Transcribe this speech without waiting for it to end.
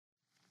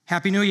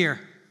Happy New Year.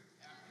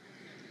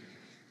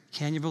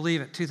 Can you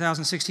believe it?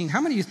 2016. How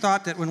many of you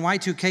thought that when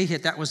Y2K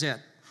hit, that was it?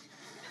 Do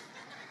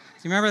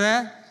you remember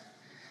that?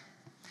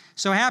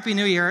 So Happy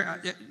New Year.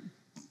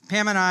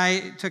 Pam and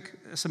I took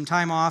some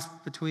time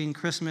off between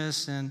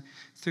Christmas and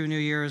through New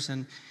Year's,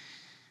 and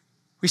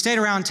we stayed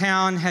around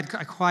town, had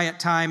a quiet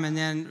time, and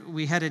then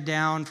we headed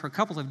down for a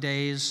couple of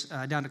days,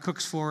 down to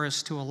Cook's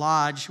Forest to a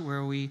lodge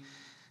where we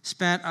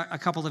spent a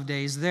couple of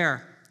days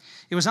there.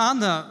 It was on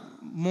the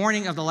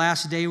morning of the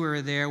last day we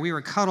were there. We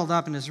were cuddled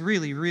up in this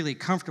really, really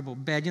comfortable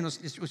bed. You know,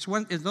 it's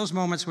one of those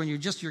moments when you're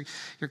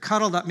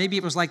cuddled up. Maybe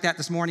it was like that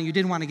this morning. You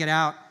didn't want to get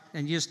out,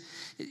 and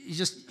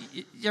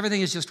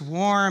everything is just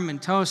warm and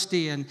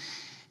toasty.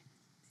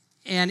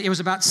 And it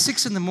was about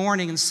 6 a.m,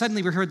 and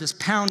suddenly we heard this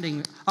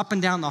pounding up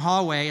and down the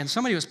hallway, and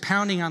somebody was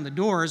pounding on the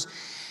doors,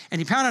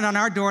 and he pounded on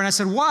our door, and I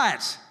said,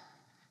 "What?"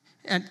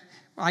 And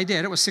I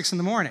did. It was 6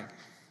 a.m.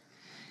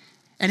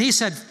 And he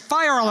said,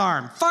 "Fire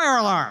alarm, fire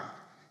alarm."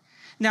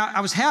 Now,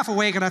 I was half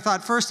awake, and I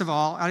thought, first of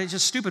all, I was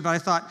just stupid, but I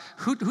thought,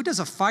 who does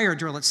a fire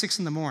drill at 6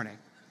 a.m?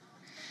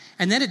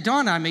 And then it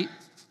dawned on me,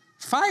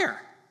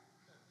 fire.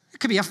 It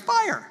could be a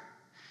fire.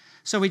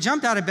 So we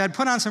jumped out of bed,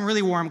 put on some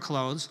really warm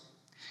clothes,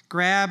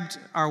 grabbed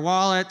our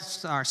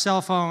wallets, our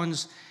cell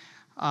phones,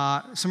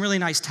 some really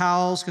nice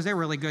towels, because they're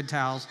really good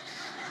towels,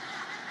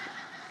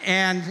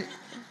 and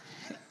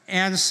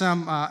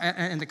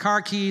the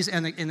car keys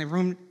and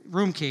the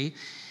room key,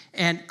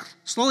 and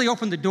slowly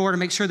opened the door to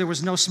make sure there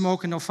was no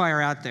smoke and no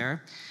fire out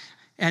there.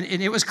 And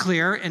it was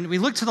clear, and we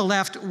looked to the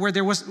left where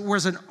there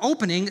was an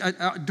opening,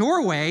 a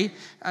doorway,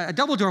 a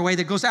double doorway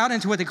that goes out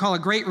into what they call a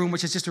great room,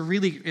 which is just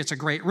it's a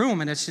great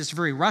room, and it's just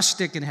very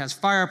rustic, and has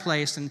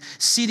fireplace and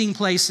seating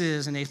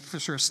places, and they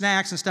serve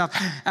snacks and stuff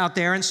out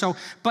there. And so,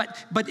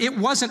 but it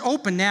wasn't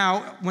open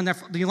now. When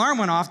the alarm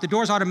went off, the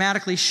doors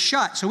automatically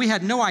shut. So we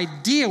had no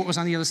idea what was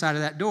on the other side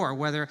of that door,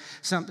 whether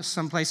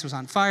some place was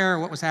on fire or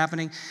what was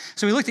happening.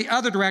 So we looked the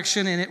other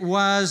direction, and it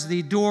was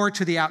the door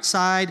to the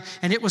outside,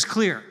 and it was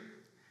clear.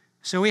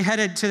 So we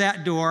headed to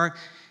that door,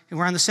 and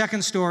we're on the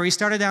second story,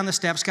 started down the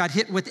steps, got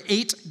hit with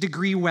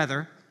 8-degree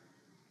weather,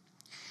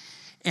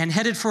 and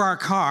headed for our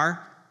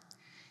car,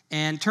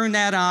 and turned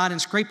that on and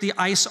scraped the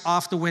ice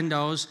off the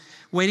windows,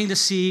 waiting to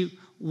see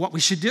what we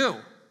should do.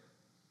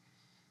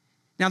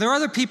 Now, there were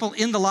other people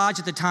in the lodge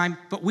at the time,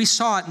 but we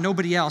saw it,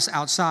 nobody else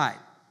outside.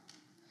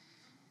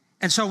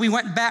 And so we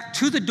went back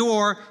to the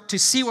door to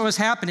see what was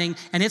happening,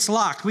 and it's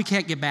locked. We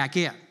can't get back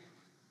in.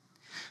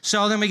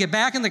 So then we get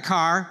back in the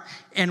car,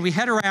 and we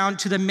head around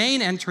to the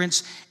main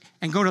entrance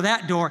and go to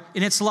that door,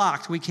 and it's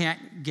locked. We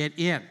can't get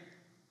in.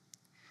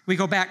 We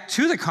go back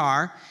to the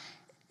car,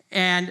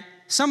 and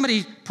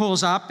somebody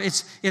pulls up.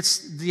 It's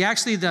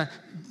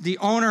the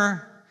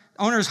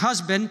owner's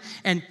husband,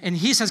 and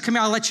he says, "Come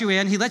here, I'll let you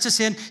in." He lets us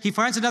in. He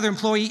finds another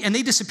employee, and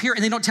they disappear,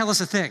 and they don't tell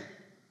us a thing.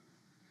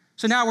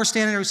 So now we're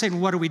standing there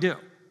saying, "What do we do?"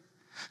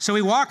 So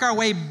we walk our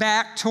way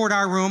back toward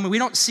our room, and we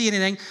don't see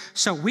anything,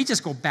 so we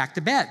just go back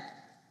to bed.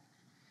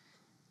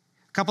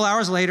 A couple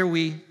hours later,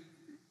 we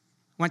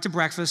went to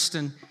breakfast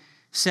and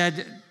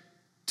said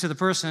to the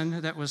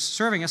person that was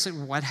serving us,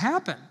 "What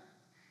happened?"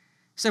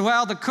 He said,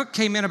 "Well, the cook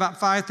came in about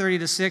 5:30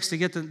 to 6 to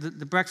get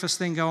the breakfast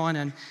thing going,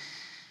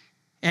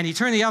 and he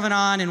turned the oven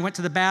on and went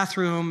to the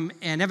bathroom,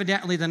 and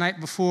evidently the night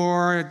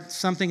before,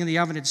 something in the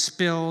oven had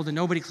spilled, and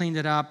nobody cleaned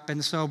it up,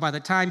 and so by the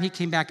time he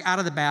came back out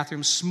of the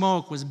bathroom,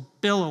 smoke was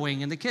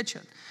billowing in the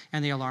kitchen,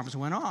 and the alarms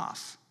went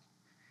off."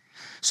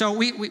 So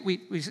we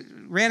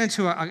ran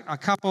into a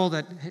couple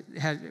that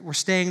were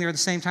staying there at the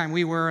same time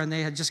we were, and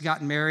they had just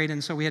gotten married,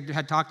 and so we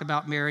had talked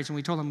about marriage, and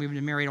we told them we've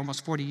been married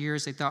almost 40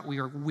 years. They thought we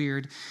were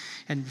weird,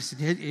 and we said,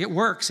 it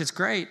works, it's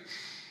great.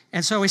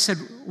 And so we said,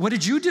 "What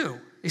did you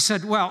do?" They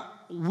said, "Well,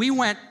 we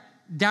went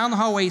down the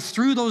hallway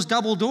through those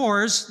double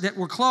doors that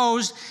were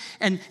closed,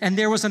 and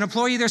there was an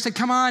employee there said,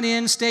 'Come on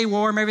in, stay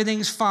warm,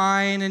 everything's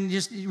fine, and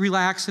just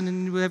relax,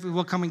 and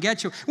we'll come and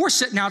get you.' We're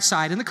sitting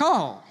outside in the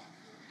cold."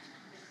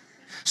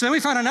 So then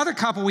we found another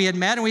couple we had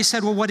met, and we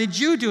said, "Well, what did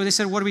you do?" They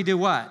said, "What do we do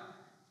what?"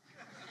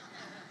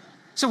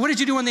 "So what did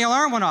you do when the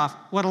alarm went off?"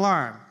 "What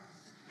alarm?"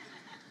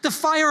 "The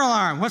fire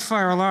alarm." "What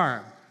fire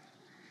alarm?"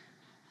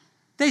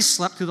 They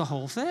slept through the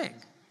whole thing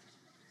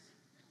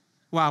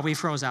while we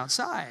froze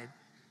outside.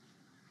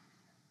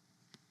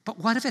 But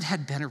what if it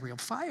had been a real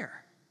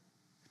fire?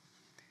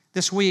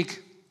 This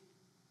week,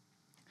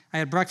 I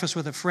had breakfast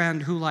with a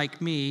friend who,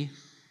 like me,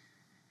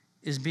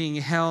 is being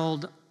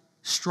held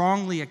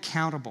strongly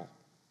accountable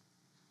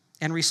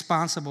and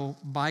responsible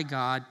by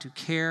God to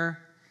care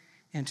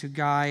and to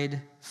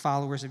guide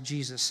followers of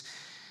Jesus.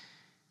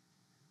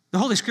 The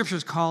Holy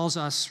Scriptures calls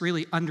us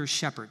really under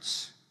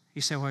shepherds.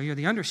 You say, "Well, you're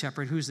the under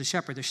shepherd. Who's the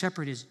shepherd?" The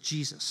shepherd is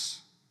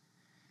Jesus,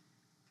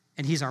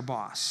 and he's our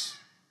boss.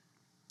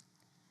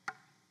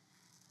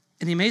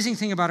 And the amazing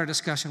thing about our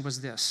discussion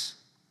was this: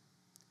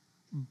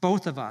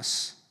 both of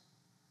us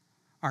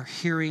are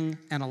hearing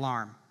an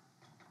alarm,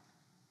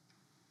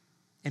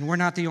 and we're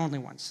not the only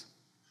ones.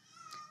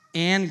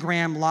 Anne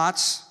Graham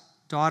Lotz,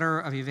 daughter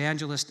of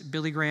evangelist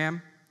Billy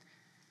Graham,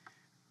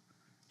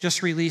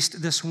 just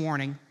released this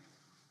warning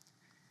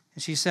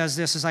And she says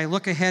this, as I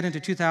look ahead into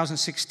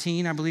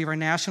 2016, I believe our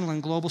national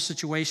and global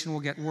situation will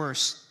get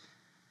worse.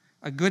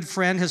 A good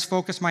friend has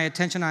focused my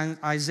attention on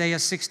Isaiah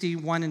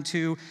 61 and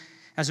 2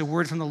 as a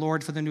word from the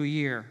Lord for the new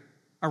year.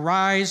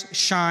 Arise,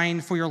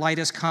 shine, for your light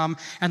has come,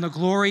 and the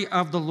glory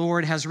of the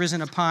Lord has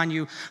risen upon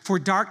you. For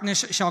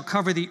darkness shall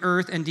cover the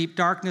earth, and deep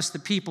darkness the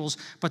peoples,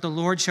 but the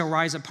Lord shall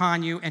rise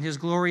upon you, and his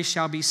glory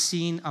shall be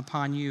seen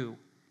upon you.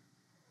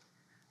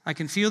 I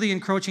can feel the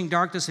encroaching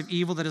darkness of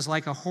evil that is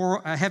like a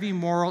heavy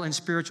moral and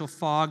spiritual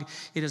fog.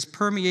 It is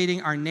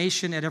permeating our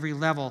nation at every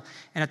level.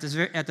 And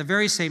at the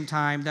very same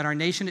time that our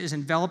nation is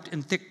enveloped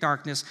in thick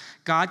darkness,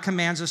 God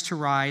commands us to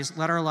rise,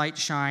 let our light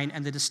shine,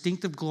 and the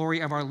distinctive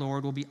glory of our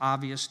Lord will be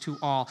obvious to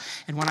all.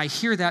 And when I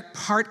hear that,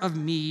 part of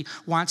me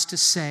wants to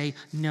say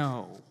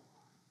no.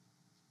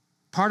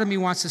 Part of me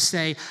wants to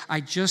say, I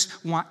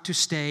just want to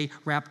stay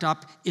wrapped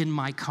up in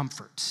my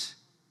comfort.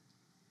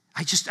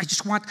 I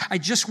just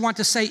want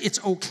to say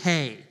it's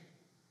okay.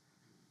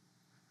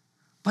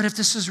 But if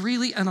this is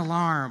really an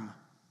alarm,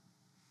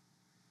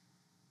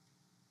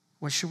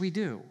 what should we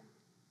do?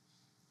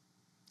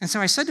 And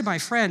so I said to my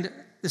friend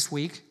this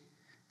week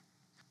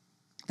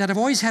that I've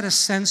always had a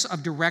sense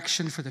of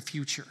direction for the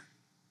future.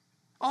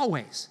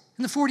 Always.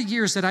 In the 40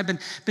 years that I've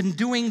been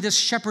doing this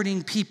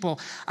shepherding people,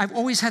 I've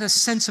always had a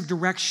sense of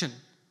direction.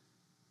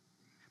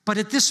 But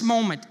at this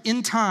moment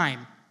in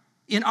time,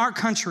 in our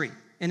country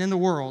and in the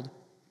world,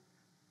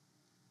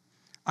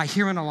 I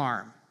hear an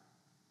alarm.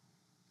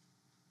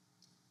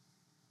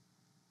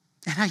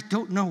 And I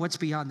don't know what's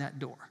beyond that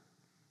door.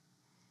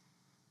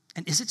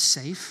 And is it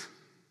safe?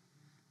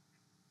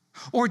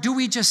 Or do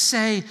we just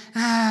say,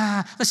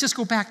 let's just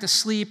go back to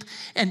sleep,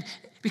 and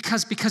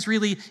because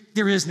really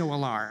there is no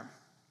alarm?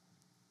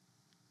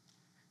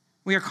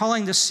 We are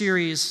calling this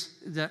series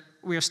that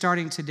we are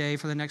starting today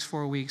for the next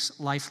 4 weeks,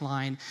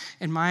 Lifeline.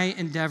 And my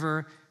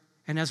endeavor,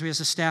 and as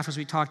a staff, as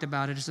we talked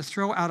about it, is to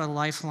throw out a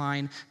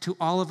lifeline to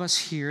all of us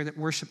here that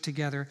worship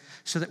together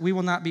so that we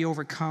will not be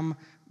overcome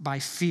by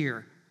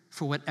fear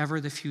for whatever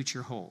the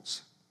future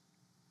holds.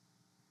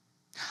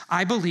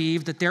 I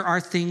believe that there are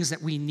things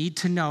that we need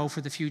to know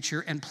for the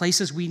future and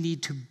places we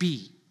need to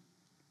be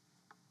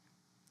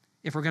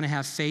if we're going to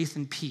have faith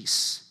and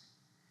peace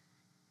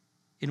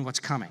in what's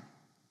coming.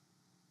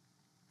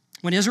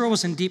 When Israel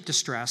was in deep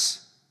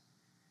distress,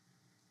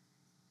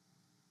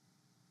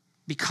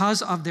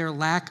 because of their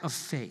lack of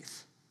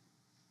faith,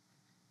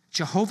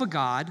 Jehovah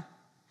God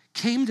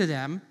came to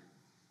them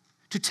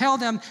to tell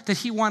them that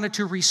he wanted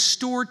to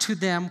restore to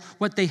them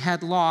what they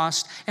had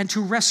lost and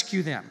to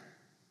rescue them,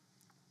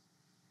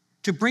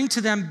 to bring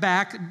them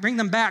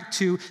back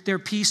to their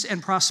peace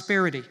and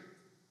prosperity.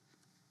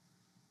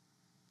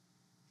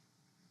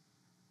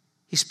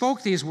 He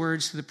spoke these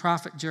words to the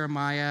prophet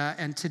Jeremiah,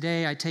 and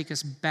today I take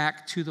us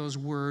back to those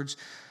words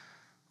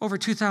over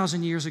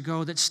 2,000 years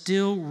ago that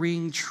still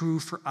ring true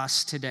for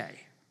us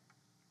today.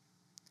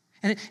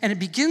 And it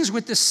begins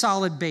with this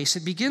solid base.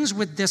 It begins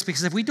with this,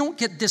 because if we don't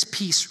get this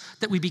peace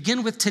that we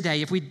begin with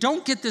today, if we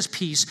don't get this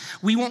peace,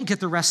 we won't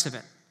get the rest of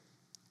it.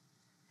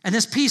 And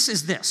this peace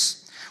is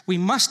this: we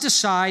must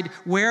decide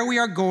where we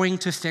are going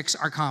to fix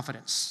our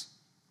confidence.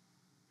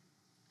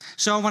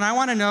 So when I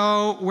want to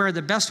know where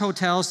the best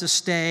hotels to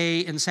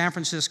stay in San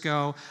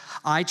Francisco,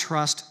 I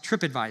trust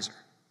TripAdvisor.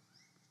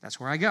 That's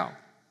where I go.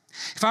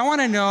 If I want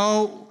to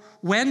know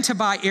when to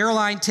buy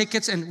airline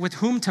tickets and with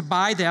whom to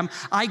buy them,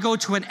 I go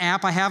to an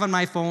app I have on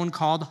my phone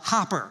called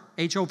Hopper,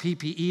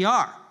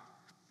 Hopper.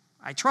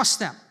 I trust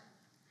them.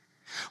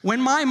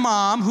 When my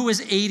mom, who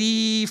is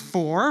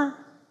 84,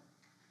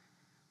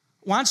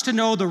 wants to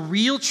know the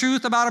real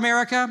truth about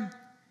America,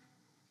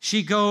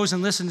 she goes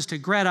and listens to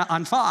Greta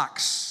on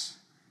Fox,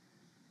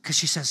 because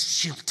she says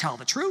she'll tell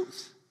the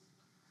truth.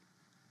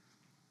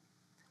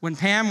 When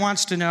Pam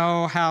wants to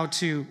know how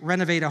to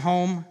renovate a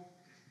home,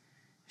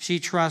 she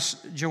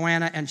trusts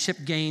Joanna and Chip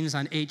Gaines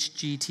on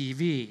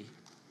HGTV.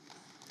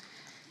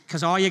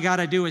 Because all you got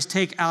to do is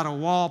take out a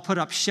wall, put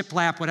up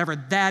shiplap, whatever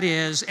that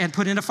is, and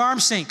put in a farm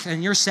sink,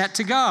 and you're set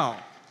to go.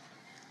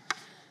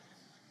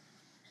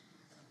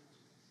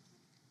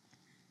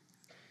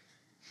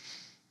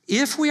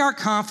 If we are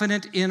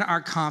confident in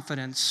our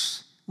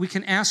confidence, we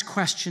can ask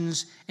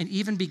questions and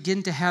even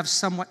begin to have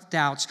somewhat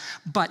doubts.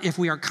 But if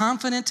we are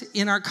confident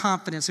in our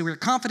confidence, and we are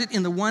confident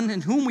in the one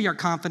in whom we are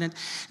confident,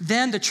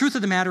 then the truth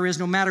of the matter is,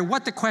 no matter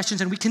what the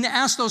questions, and we can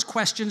ask those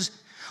questions.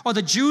 Oh,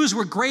 the Jews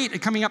were great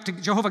at coming up to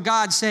Jehovah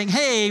God saying,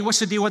 hey, what's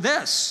the deal with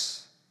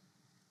this?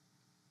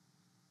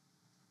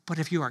 But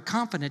if you are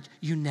confident,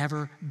 you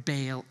never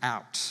bail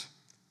out.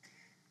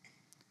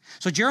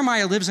 So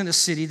Jeremiah lives in a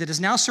city that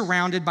is now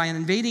surrounded by an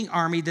invading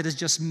army that is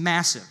just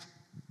massive.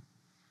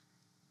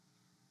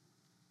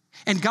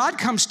 And God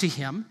comes to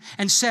him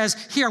and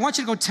says, here, I want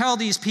you to go tell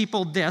these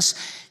people this.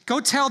 Go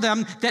tell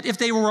them that if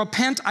they will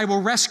repent, I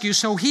will rescue.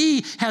 So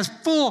he has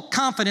full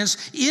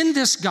confidence in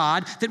this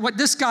God, that what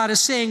this God is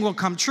saying will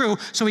come true.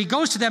 So he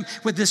goes to them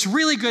with this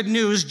really good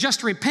news: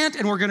 just repent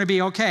and we're going to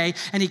be okay.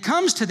 And he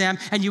comes to them,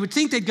 and you would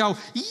think they'd go,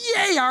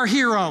 yay, our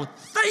hero,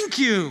 thank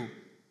you.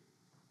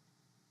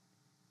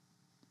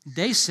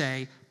 They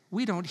say,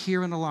 we don't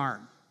hear an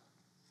alarm.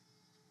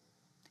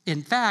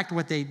 In fact,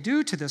 what they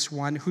do to this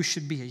one who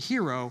should be a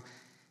hero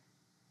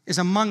is,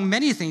 among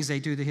many things they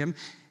do to him,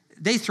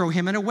 they throw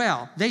him in a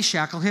well. They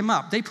shackle him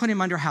up. They put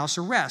him under house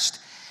arrest.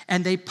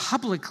 And they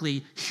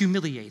publicly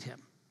humiliate him.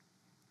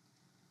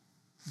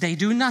 They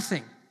do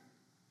nothing.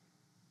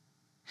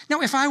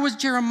 Now, if I was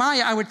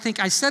Jeremiah, I would think,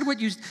 I said what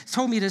you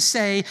told me to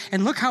say,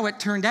 and look how it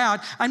turned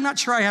out. I'm not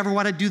sure I ever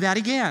want to do that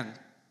again.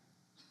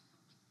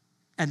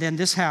 And then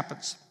this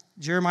happens.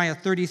 Jeremiah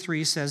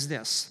 33 says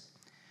this: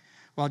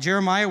 while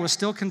Jeremiah was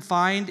still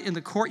confined in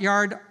the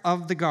courtyard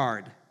of the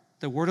guard,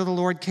 the word of the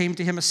Lord came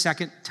to him a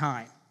second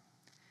time.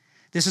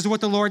 This is what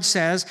the Lord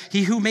says: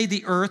 He who made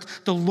the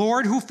earth, the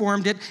Lord who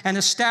formed it and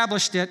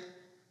established it,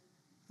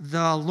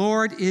 the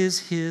Lord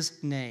is his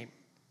name.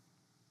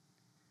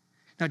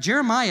 Now,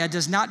 Jeremiah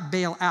does not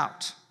bail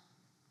out.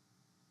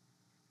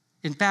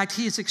 In fact,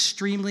 he is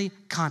extremely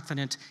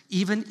confident,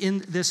 even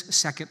in this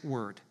second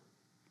word.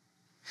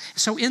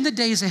 So in the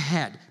days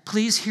ahead,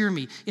 please hear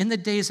me, in the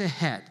days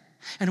ahead,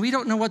 and we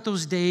don't know what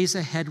those days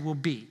ahead will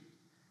be.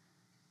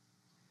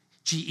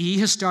 GE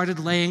has started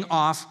laying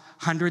off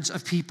hundreds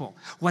of people.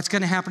 What's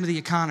going to happen to the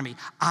economy?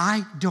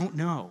 I don't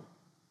know.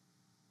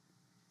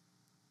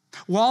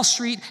 Wall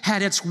Street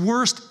had its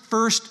worst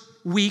first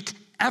week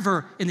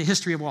ever in the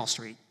history of Wall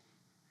Street.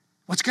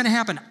 What's going to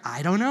happen?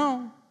 I don't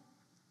know.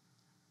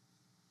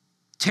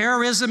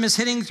 Terrorism is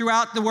hitting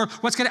throughout the world.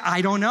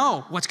 I don't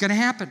know. What's going to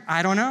happen?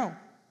 I don't know.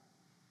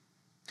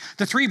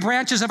 The three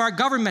branches of our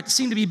government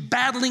seem to be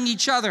battling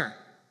each other.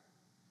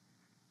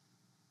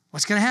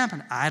 What's going to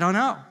happen? I don't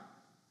know.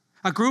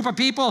 A group of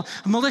people,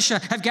 a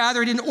militia, have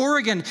gathered in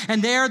Oregon,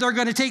 and they're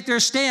going to take their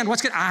stand.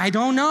 I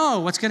don't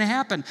know what's going to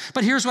happen.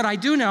 But here's what I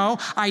do know.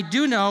 I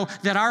do know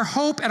that our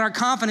hope and our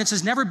confidence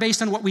is never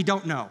based on what we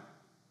don't know.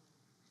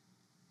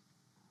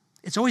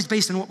 It's always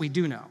based on what we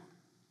do know.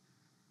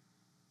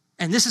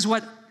 And this is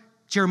what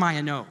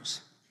Jeremiah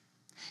knows.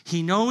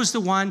 He knows the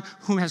one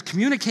whom has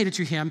communicated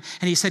to him,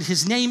 and he said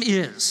his name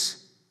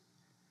is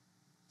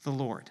the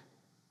Lord.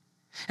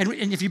 And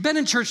if you've been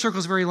in church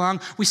circles very long,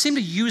 we seem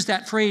to use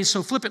that phrase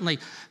so flippantly.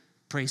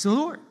 Praise the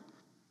Lord.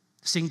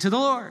 Sing to the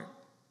Lord.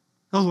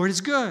 The Lord is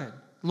good.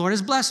 The Lord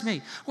has blessed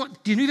me. Well,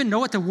 do you even know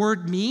what the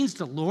word means,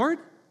 the Lord?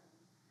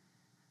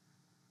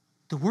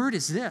 The word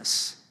is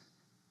this: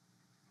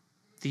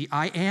 the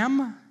I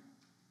am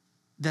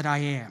that I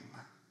am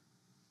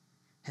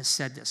has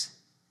said this.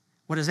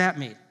 What does that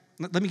mean?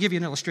 Let me give you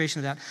an illustration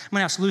of that. I'm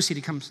going to ask Lucy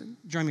to come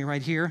join me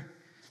right here.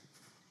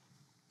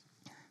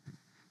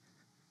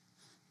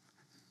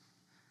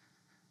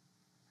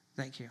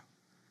 Thank you.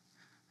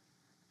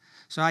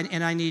 So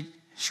I need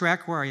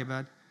Shrek. Where are you,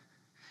 bud?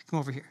 Come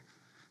over here.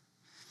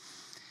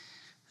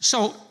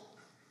 So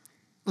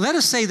let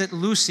us say that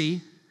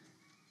Lucy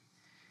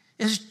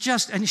is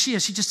just, and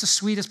she's just the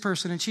sweetest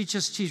person, and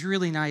she's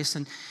really nice,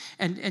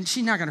 and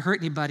she's not going to hurt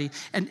anybody.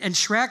 And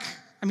Shrek,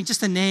 I mean,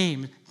 just the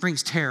name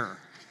brings terror.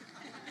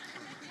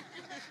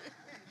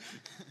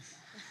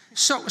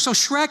 So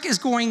Shrek is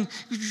going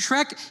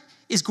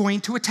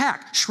to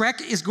attack.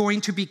 Shrek is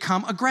going to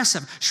become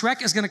aggressive.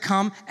 Shrek is going to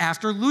come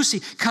after Lucy.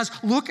 Because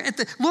look,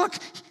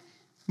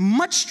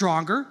 much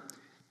stronger,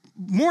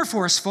 more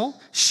forceful.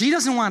 She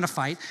doesn't want to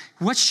fight.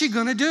 What's she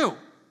going to do?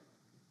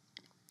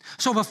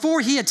 So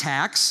before he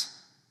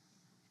attacks,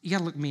 you got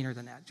to look meaner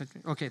than that.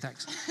 Okay,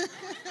 thanks.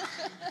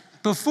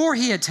 Before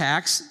he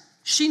attacks,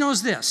 she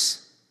knows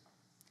this: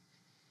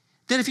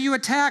 that if you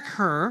attack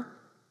her,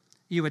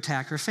 you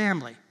attack her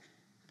family.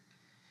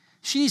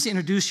 She needs to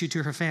introduce you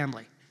to her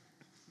family.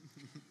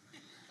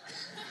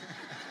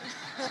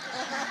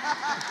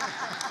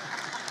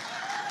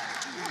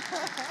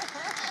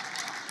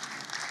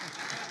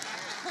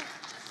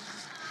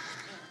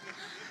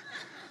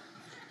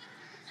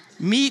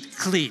 Meet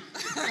Cleet.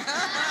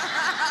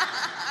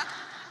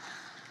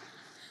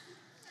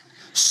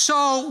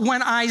 So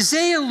when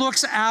Isaiah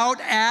looks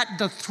out at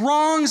the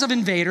throngs of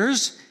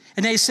invaders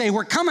and they say,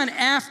 "We're coming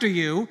after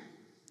you,"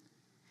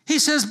 he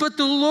says, "But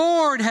the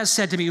Lord has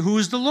said to me."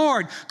 Who's the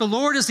Lord? The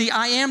Lord is the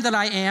I am that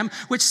I am,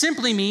 which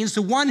simply means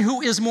the one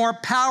who is more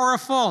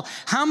powerful.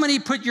 How many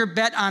put your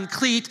bet on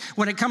Cleet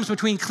when it comes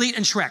between Cleet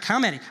and Shrek? How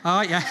many?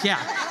 Oh, yeah.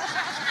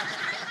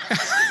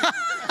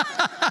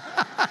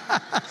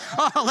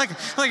 Oh, look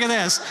at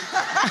this.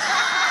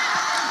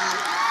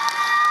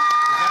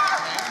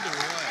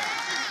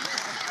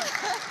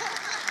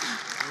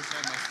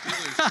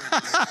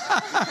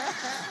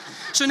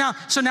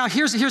 So now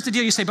here's the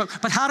deal. You say,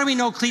 but how do we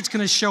know Cleet's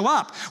going to show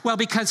up? Well,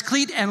 because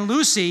Cleet and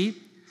Lucy,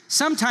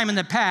 sometime in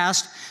the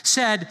past,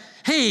 said,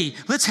 "Hey,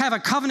 let's have a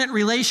covenant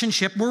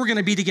relationship where we're going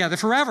to be together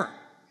forever."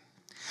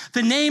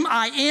 The name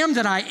I am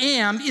that I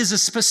am is a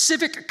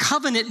specific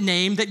covenant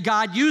name that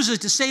God uses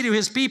to say to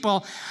his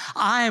people,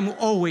 "I am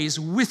always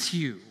with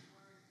you,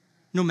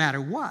 no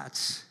matter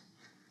what."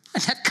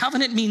 And that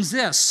covenant means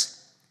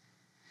this: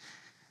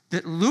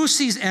 that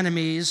Lucy's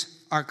enemies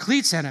are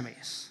Cleet's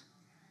enemies.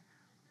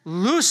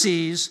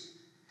 Lucy's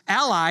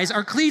allies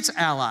are Cleet's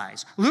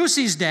allies.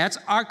 Lucy's debts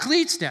are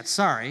Cleet's debts,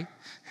 sorry.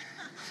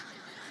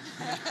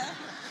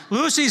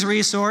 Lucy's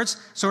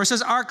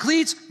resources are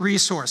Cleet's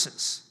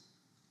resources.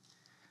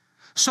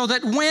 So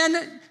that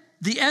when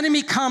the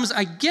enemy comes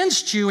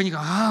against you and you go,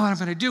 oh, what am I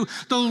going to do?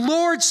 The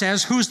Lord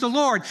says, who's the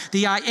Lord?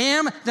 The I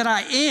am that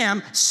I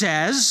am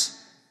says,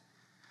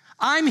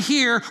 I'm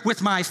here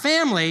with my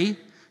family.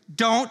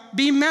 Don't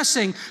be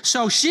messing.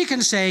 So she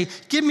can say,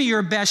 give me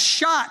your best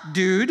shot,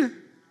 dude.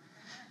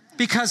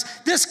 Because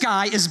this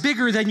guy is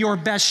bigger than your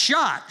best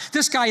shot.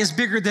 This guy is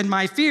bigger than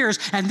my fears.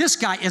 And this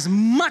guy is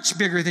much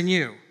bigger than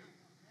you.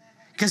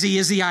 Because he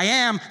is the I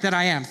am that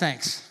I am.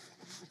 Thanks.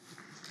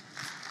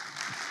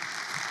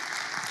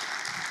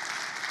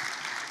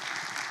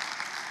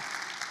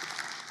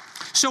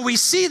 So we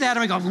see that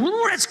and we go,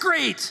 ooh, that's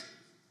great.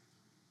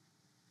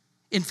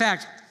 In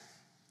fact,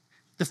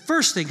 the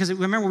first thing, because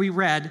remember we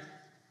read,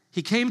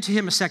 he came to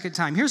him a second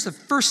time. Here's the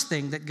first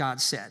thing that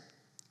God said.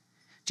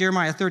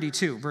 Jeremiah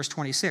 32, verse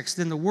 26.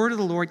 Then the word of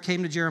the Lord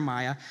came to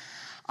Jeremiah.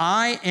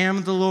 I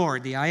am the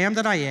Lord, the I am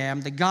that I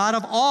am, the God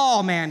of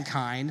all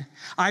mankind.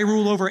 I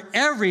rule over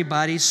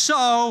everybody.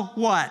 So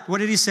what? What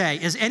did he say?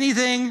 Is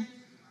anything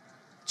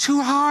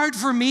too hard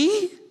for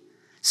me?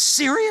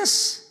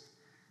 Serious?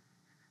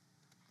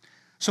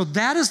 So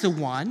that is the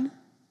one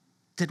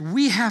that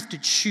we have to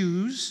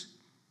choose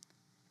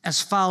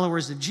as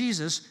followers of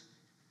Jesus.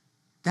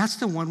 That's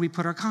the one we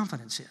put our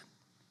confidence in.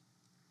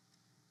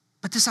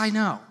 But this I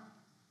know.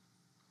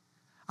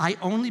 I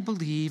only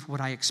believe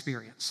what I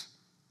experience.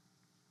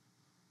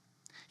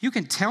 You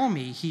can tell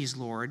me he's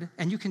Lord,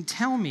 and you can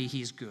tell me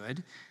he's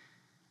good,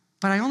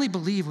 but I only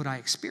believe what I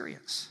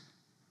experience.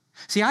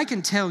 See, I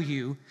can tell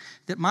you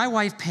that my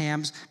wife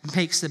Pam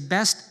makes the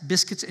best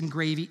biscuits and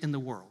gravy in the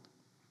world.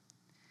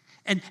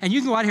 And you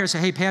can go out here and say,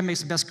 hey, Pam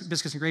makes the best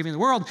biscuits and gravy in the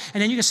world,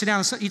 and then you can sit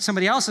down and eat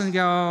somebody else and go,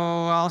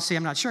 well, see,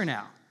 I'm not sure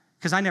now.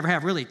 Because I never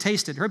have really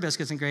tasted her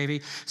biscuits and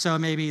gravy, so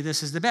maybe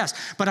this is the best.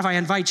 But if I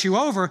invite you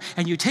over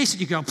and you taste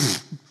it, you go,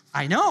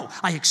 I know.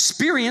 I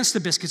experienced the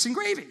biscuits and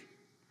gravy.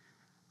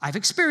 I've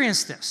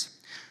experienced this.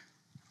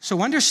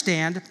 So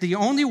understand, the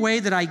only way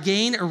that I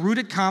gain a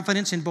rooted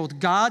confidence in both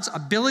God's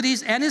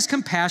abilities and his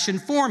compassion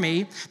for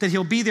me, that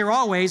he'll be there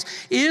always,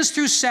 is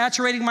through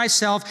saturating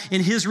myself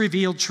in his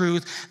revealed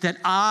truth that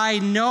I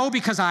know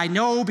because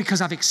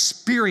I've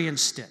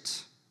experienced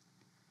it.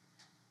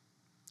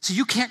 So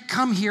you can't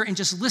come here and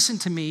just listen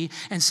to me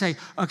and say,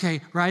 okay,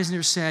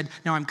 Reisner said,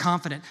 now I'm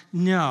confident.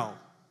 No.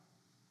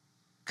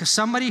 Because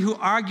somebody who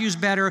argues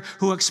better,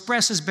 who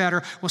expresses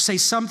better, will say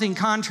something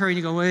contrary, and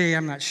you go, hey,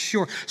 I'm not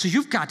sure. So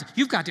you've got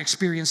to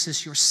experience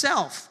this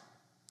yourself.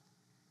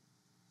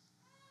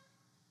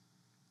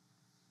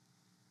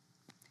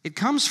 It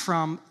comes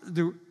from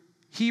the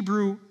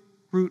Hebrew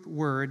root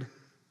word,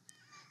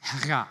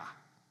 hagah.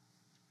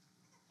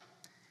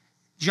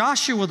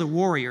 Joshua the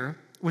warrior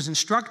was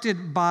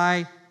instructed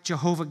by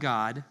Jehovah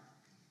God,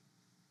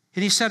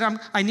 and he said,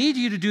 I need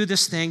you to do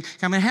this thing.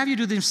 I'm going to have you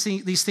do these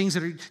things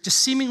that are just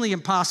seemingly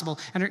impossible.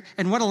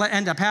 And what will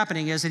end up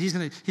happening is that he's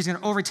going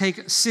to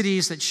overtake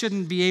cities that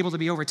shouldn't be able to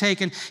be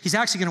overtaken. He's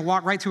actually going to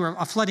walk right through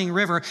a flooding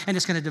river, and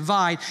it's going to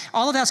divide.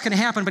 All of that's going to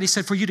happen, but he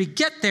said, for you to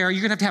get there,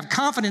 you're going to have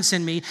confidence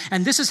in me,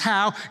 and this is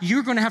how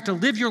you're going to have to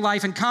live your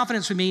life in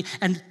confidence with me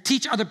and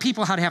teach other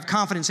people how to have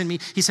confidence in me.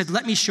 He said,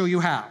 let me show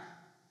you how.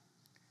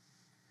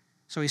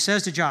 So he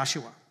says to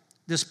Joshua,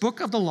 this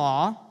book of the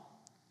law,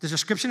 the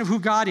description of who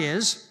God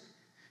is,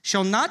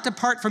 shall not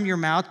depart from your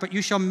mouth, but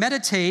you shall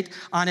meditate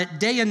on it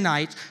day and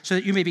night, so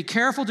that you may be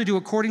careful to do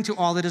according to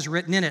all that is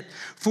written in it.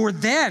 For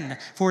then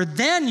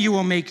you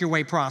will make your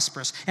way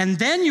prosperous, and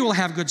then you will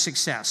have good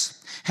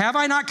success. Have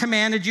I not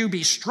commanded you,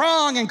 be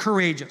strong and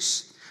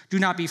courageous? Do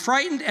not be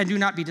frightened and do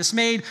not be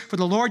dismayed, for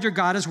the Lord your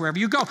God is wherever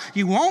you go.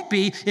 You won't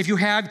be if you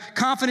have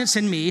confidence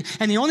in me,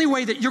 and the only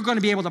way that you're going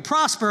to be able to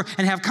prosper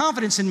and have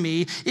confidence in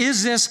me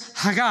is this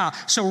hagah.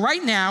 So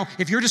right now,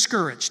 if you're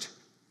discouraged,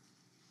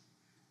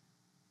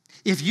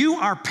 if you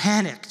are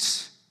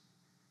panicked,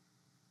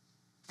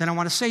 then I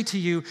want to say to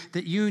you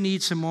that you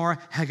need some more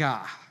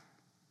hagah.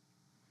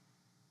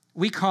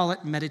 We call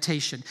it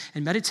meditation.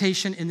 And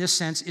meditation in this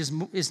sense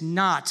is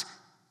not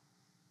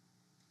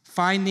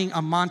finding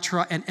a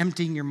mantra and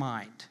emptying your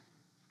mind.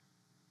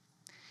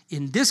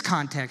 In this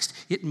context,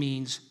 it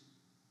means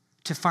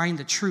to find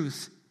the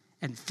truth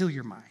and fill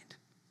your mind.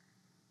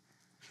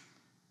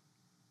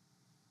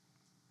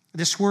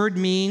 This word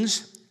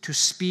means to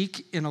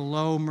speak in a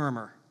low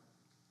murmur.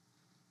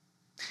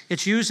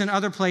 It's used in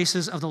other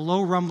places of the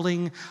low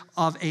rumbling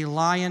of a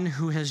lion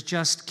who has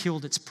just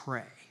killed its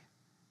prey.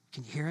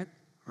 Can you hear it?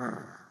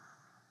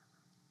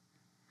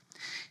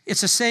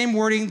 It's the same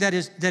wording that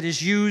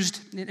is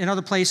used in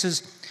other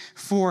places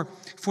for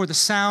the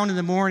sound in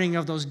the morning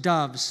of those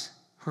doves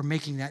who are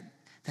making that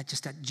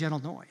gentle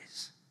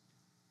noise.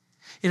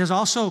 It is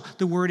also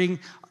the wording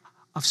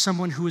of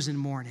someone who is in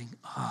mourning.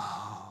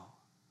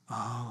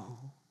 Oh.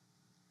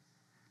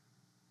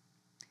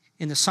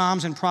 In the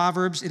Psalms and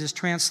Proverbs, it is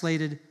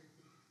translated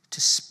to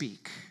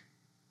speak.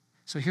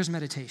 So here's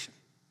meditation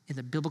in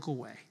the biblical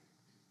way.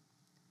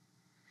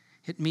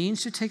 It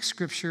means to take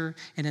Scripture,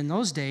 and in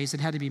those days it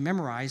had to be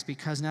memorized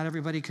because not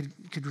everybody could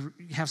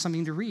have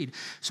something to read.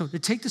 So to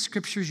take the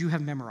Scriptures you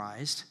have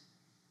memorized,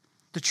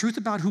 the truth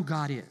about who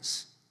God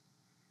is,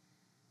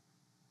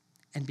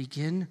 and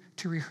begin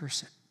to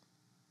rehearse it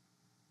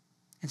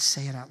and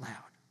say it out loud.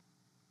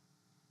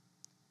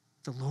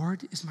 The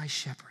Lord is my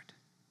shepherd.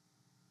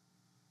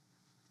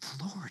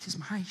 The Lord is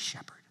my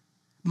shepherd.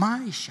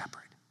 My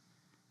shepherd.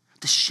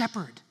 The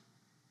shepherd.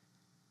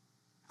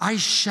 I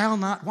shall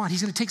not want.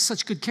 He's going to take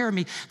such good care of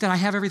me that I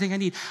have everything I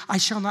need. I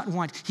shall not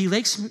want. He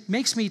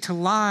makes me to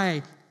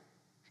lie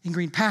in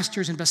green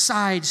pastures and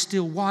beside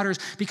still waters,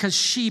 because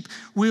sheep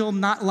will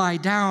not lie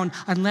down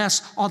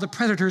unless all the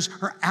predators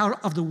are out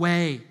of the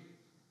way.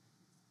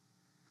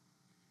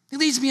 He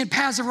leads me in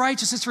paths of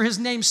righteousness for his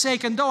name's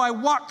sake, and though I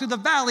walk through the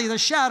valley of the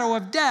shadow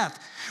of death.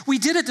 We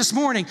did it this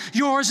morning.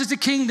 Yours is the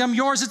kingdom,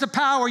 yours is the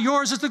power,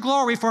 yours is the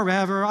glory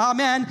forever.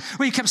 Amen.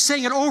 We kept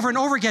saying it over and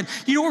over again.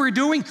 You know what we were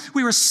doing?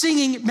 We were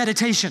singing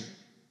meditation.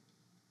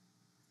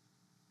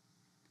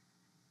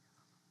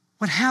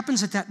 What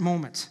happens at that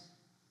moment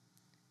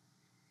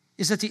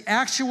is that the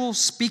actual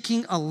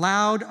speaking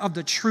aloud of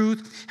the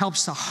truth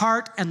helps the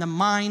heart and the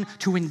mind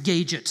to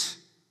engage it.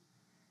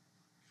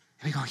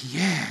 And we go,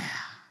 yeah,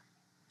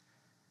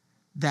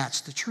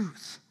 that's the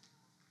truth.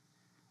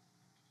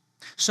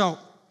 So,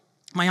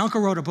 my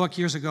uncle wrote a book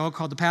years ago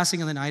called The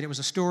Passing of the Night. It was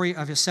a story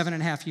of his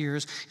 7.5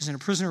 years. He's in a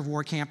prisoner of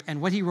war camp, and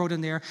what he wrote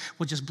in there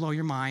will just blow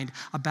your mind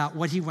about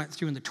what he went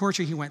through and the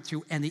torture he went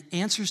through and the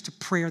answers to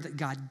prayer that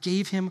God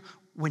gave him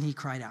when he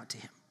cried out to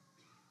him.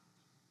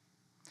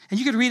 And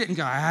you could read it and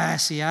go,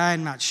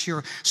 I'm not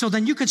sure. So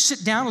then you could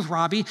sit down with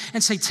Robbie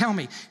and say, tell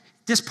me,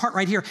 this part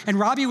right here. And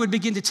Robbie would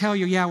begin to tell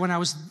you, yeah, when I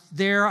was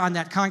there on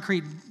that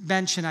concrete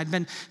bench and I'd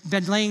been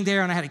laying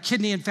there and I had a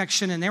kidney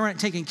infection and they weren't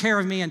taking care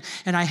of me and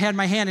I had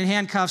my hand in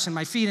handcuffs and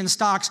my feet in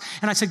stocks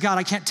and I said, God,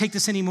 I can't take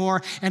this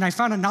anymore. And I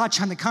found a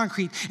notch on the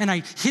concrete and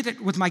I hit it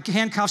with my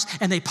handcuffs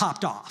and they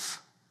popped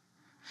off.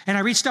 And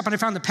I reached up and I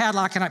found the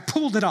padlock and I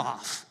pulled it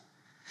off.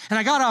 And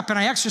I got up and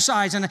I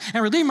exercised and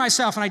relieved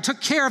myself and I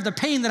took care of the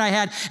pain that I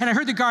had and I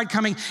heard the guard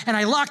coming and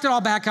I locked it all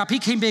back up. He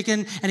came back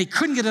in and he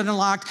couldn't get it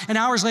unlocked. And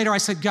hours later I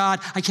said, God,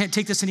 I can't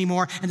take this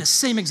anymore. And the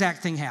same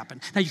exact thing happened.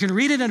 Now you can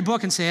read it in a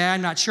book and say,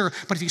 I'm not sure.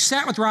 But if you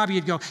sat with Robbie,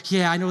 you'd go,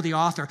 yeah, I know the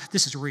author.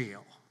 This is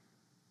real.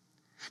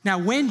 Now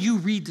when you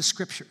read the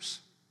Scriptures,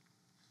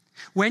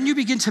 when you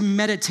begin to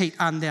meditate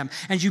on them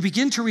and you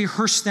begin to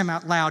rehearse them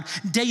out loud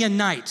day and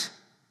night,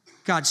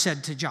 God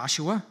said to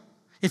Joshua,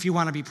 if you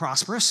want to be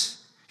prosperous,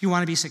 if you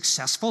want to be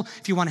successful,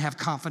 if you want to have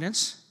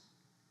confidence.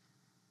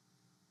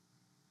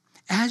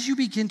 As you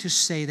begin to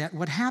say that,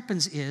 what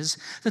happens is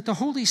that the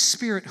Holy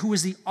Spirit, who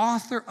is the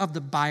author of the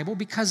Bible,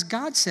 because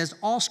God says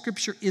all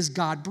Scripture is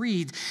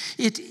God-breathed,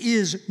 it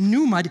is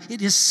pneumad,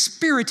 it is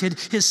spirited,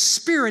 His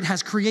Spirit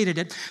has created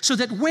it, so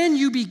that when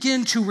you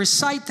begin to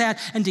recite that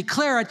and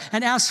declare it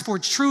and ask for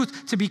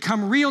truth to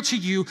become real to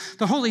you,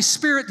 the Holy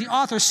Spirit, the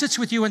author, sits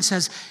with you and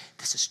says,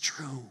 this is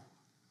true.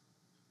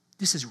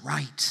 This is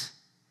right.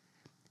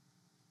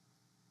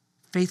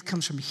 Faith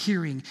comes from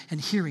hearing and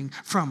hearing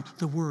from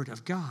the Word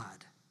of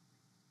God.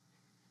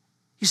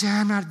 You say,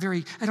 I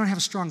don't have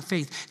a strong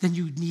faith. Then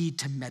you need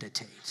to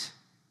meditate.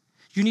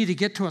 You need to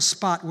get to a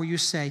spot where you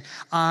say,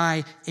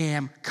 I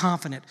am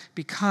confident,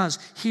 because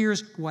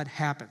here's what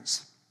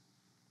happens.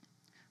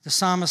 The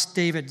psalmist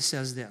David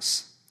says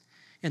this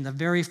in the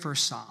very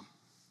first psalm.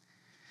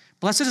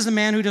 Blessed is the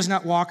man who does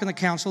not walk in the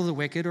counsel of the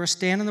wicked or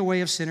stand in the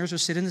way of sinners or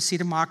sit in the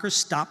seat of mockers.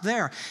 Stop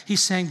there.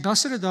 He's saying,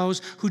 blessed are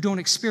those who don't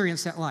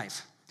experience that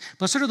life.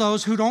 Blessed are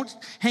those who don't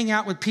hang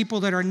out with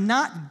people that are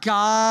not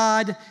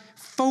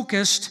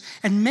God-focused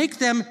and make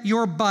them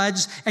your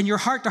buds and your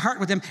heart-to-heart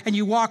with them and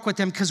you walk with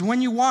them, because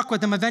when you walk with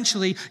them,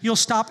 eventually you'll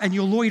stop and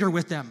you'll loiter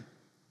with them.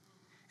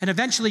 And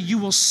eventually you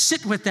will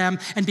sit with them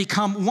and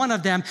become one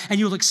of them and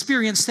you'll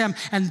experience them,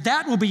 and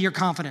that will be your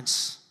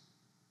confidence.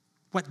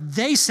 What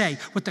they say,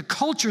 what the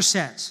culture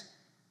says.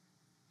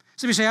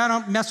 Some of you say, I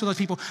don't mess with those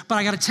people, but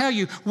I got to tell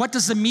you, what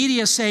does the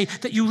media say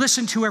that you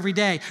listen to every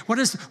day? What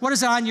is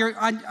it on your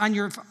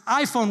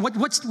iPhone?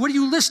 What are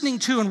you listening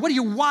to and what are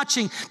you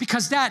watching?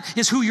 Because that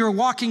is who you're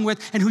walking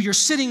with and who you're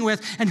sitting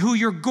with and who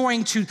you're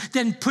going to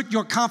then put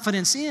your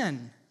confidence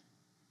in.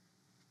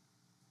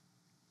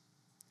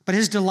 But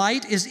his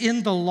delight is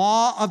in the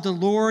law of the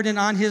Lord, and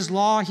on his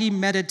law he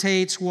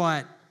meditates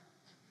what?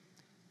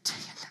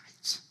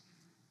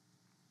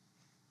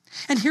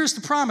 And here's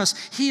the promise.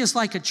 He is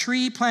like a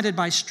tree planted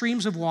by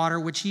streams of water,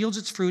 which yields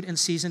its fruit in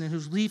season and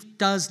whose leaf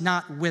does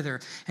not wither.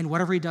 And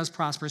whatever he does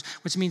prospers,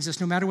 which means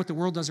this: no matter what the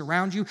world does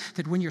around you,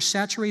 that when you're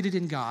saturated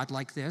in God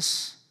like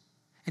this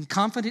and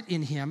confident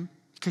in him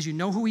because you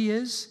know who he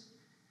is,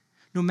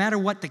 no matter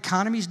what the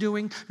economy's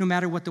doing, no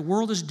matter what the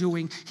world is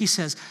doing, he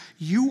says,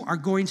 you are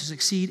going to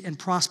succeed and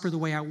prosper the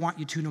way I want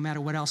you to, no matter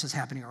what else is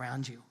happening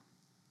around you.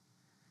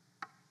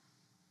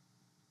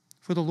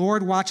 For the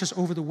Lord watches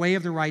over the way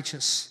of the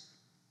righteous,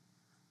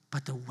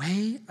 but the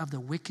way of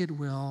the wicked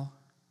will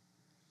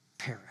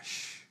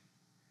perish.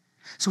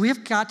 So we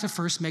have got to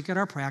first make it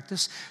our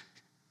practice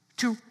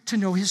to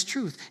know his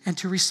truth and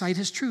to recite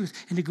his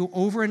truth and to go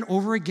over and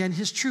over again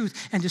his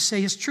truth and to say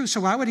his truth.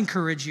 So I would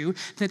encourage you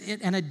that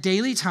in a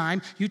daily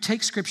time, you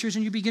take scriptures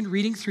and you begin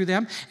reading through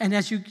them. And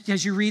as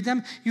you read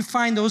them, you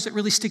find those that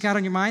really stick out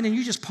on your mind and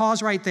you just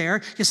pause right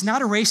there. It's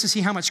not a race to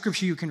see how much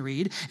scripture you can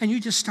read. And you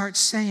just start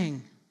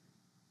saying,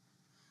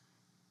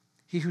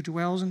 he who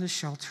dwells in the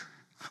shelter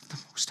of the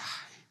Most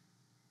High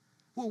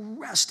will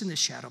rest in the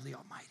shadow of the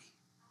Almighty.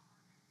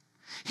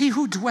 He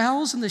who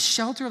dwells in the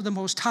shelter of the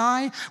Most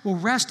High will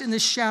rest in the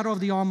shadow of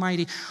the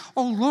Almighty.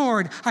 Oh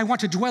Lord, I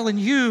want to dwell in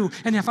you,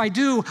 and if I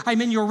do,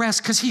 I'm in your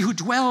rest, because he who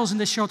dwells in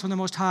the shelter of the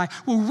Most High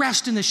will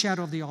rest in the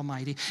shadow of the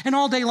Almighty. And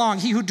all day long,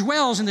 he who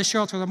dwells in the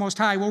shelter of the Most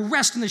High will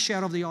rest in the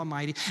shadow of the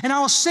Almighty. And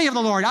I will say of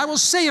the Lord, I will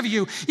say of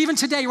you, even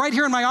today, right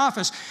here in my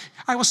office,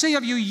 I will say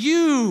of you,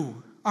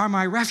 you are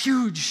my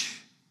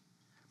refuge,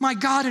 my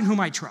God in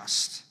whom I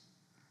trust.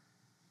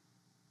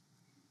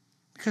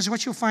 Because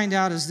what you'll find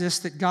out is this,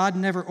 that God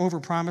never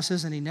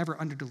overpromises and he never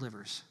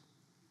underdelivers.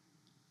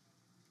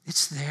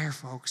 It's there,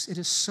 folks. It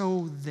is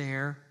so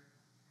there.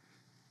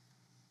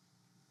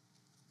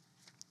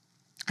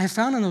 I have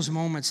found in those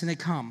moments, and they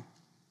come,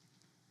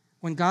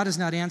 when God is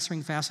not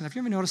answering fast enough.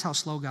 You ever notice how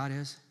slow God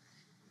is?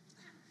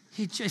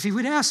 If he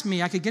would ask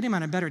me, I could get him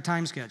on a better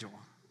time schedule.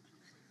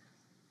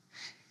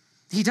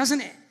 He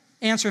doesn't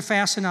answer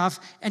fast enough,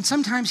 and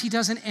sometimes he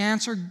doesn't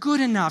answer good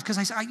enough, because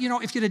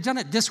if you'd have done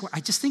it this way, I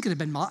just think it would have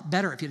been a lot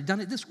better if you'd have done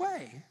it this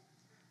way.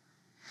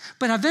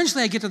 But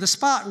eventually I get to the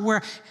spot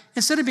where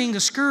instead of being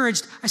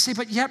discouraged, I say,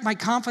 but yet my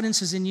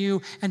confidence is in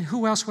you, and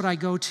who else would I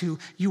go to?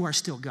 You are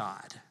still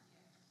God.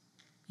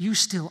 You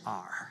still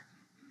are.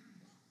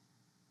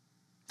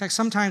 In fact,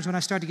 sometimes when I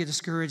start to get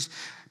discouraged,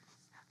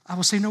 I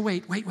will say, no,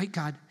 wait,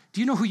 God, do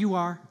you know who you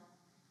are?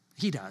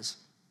 He does.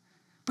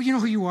 But you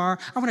know who you are?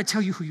 I want to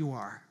tell you who you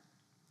are.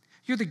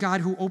 You're the God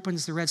who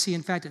opens the Red Sea.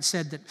 In fact, it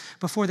said that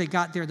before they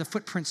got there,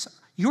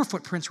 your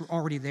footprints were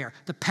already there.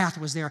 The path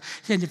was there.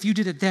 And if you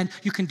did it then,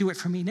 you can do it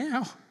for me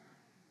now.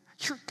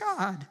 You're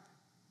God.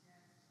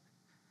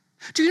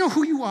 Do you know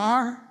who you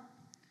are?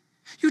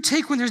 You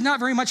take when there's not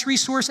very much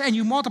resource and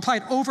you multiply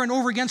it over and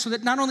over again so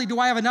that not only do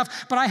I have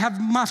enough, but I have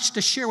much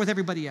to share with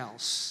everybody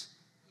else.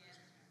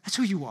 That's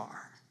who you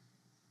are.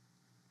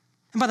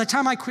 And by the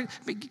time I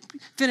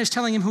finish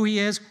telling him who he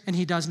is, and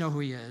he does know who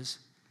he is,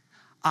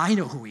 I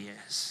know who he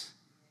is.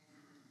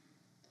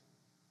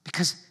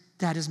 Because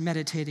that is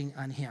meditating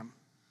on him.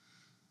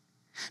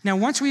 Now,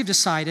 once we've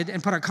decided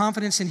and put our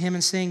confidence in him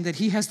and saying that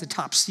he has the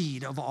top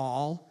seed of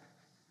all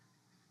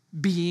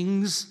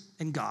beings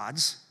and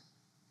gods,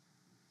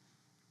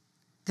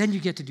 then you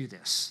get to do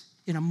this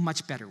in a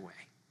much better way.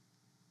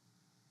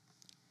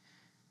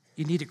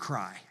 You need to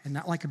cry, and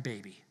not like a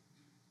baby,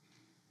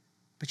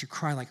 but you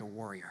cry like a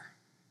warrior.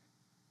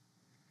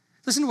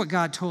 Listen to what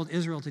God told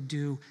Israel to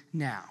do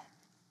now.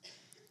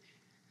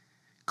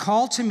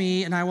 Call to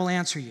me, and I will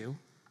answer you,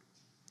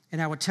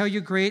 and I will tell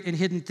you great and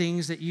hidden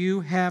things that you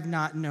have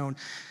not known.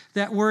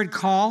 That word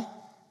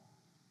call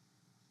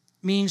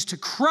means to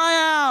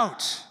cry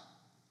out.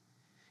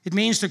 It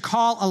means to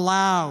call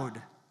aloud.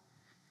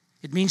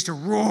 It means to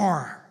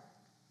roar.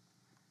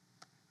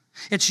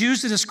 It's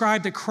used to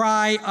describe the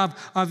cry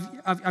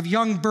of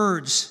young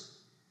birds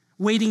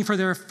waiting for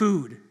their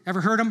food.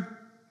 Ever heard them?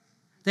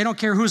 They don't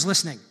care who's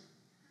listening.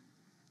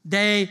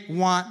 They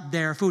want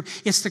their food.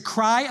 It's the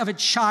cry of a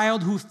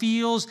child who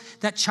feels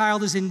that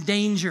child is in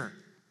danger.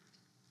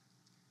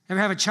 Ever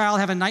have a child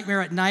have a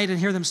nightmare at night and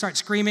hear them start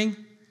screaming?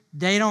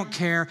 They don't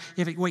care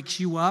if it wakes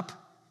you up.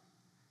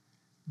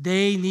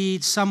 They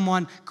need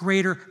someone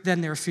greater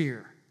than their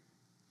fear.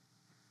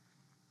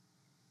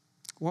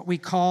 What we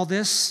call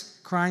this,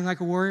 crying like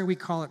a warrior, we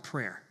call it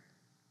prayer.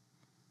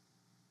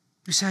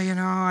 You say,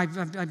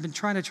 I've been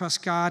trying to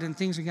trust God and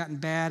things have gotten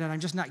bad and I'm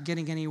just not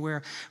getting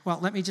anywhere. Well,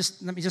 let me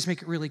just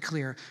make it really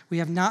clear. We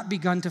have not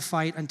begun to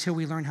fight until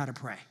we learn how to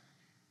pray.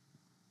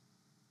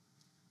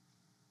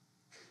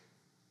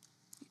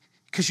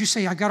 Because you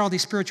say, I got all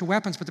these spiritual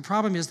weapons, but the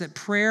problem is that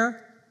prayer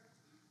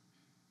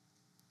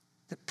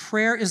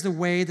is the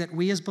way that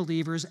we as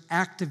believers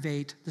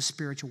activate the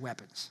spiritual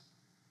weapons.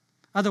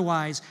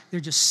 Otherwise, they're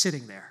just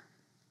sitting there.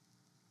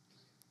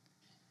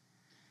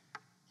 I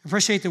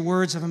appreciate the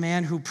words of a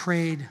man who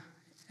prayed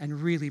and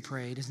really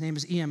prayed. His name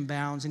is E.M.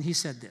 Bounds, and he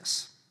said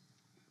this: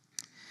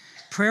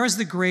 prayer is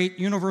the great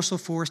universal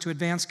force to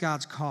advance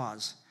God's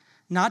cause.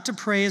 Not to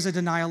pray is a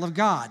denial of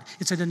God.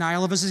 It's a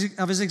denial of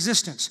his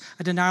existence,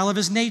 a denial of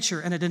his nature,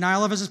 and a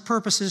denial of his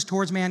purposes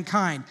towards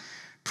mankind.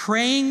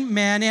 Praying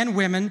men and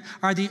women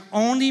are the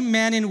only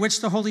men in which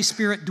the Holy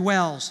Spirit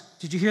dwells.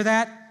 Did you hear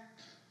that?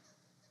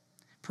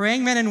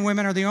 Praying men and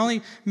women are the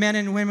only men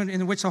and women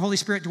in which the Holy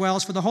Spirit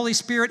dwells, for the Holy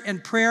Spirit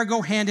and prayer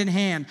go hand in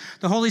hand.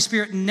 The Holy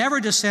Spirit never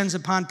descends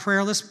upon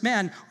prayerless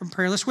men or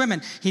prayerless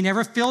women. He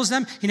never fills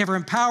them. He never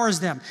empowers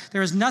them.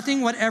 There is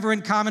nothing whatever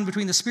in common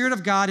between the Spirit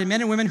of God and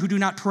men and women who do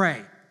not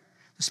pray.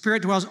 The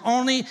Spirit dwells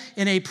only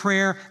in a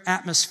prayer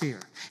atmosphere.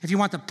 If you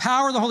want the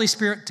power of the Holy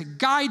Spirit to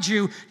guide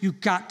you, you've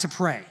got to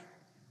pray.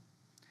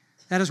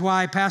 That is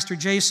why Pastor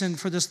Jason,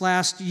 for this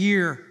last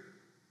year,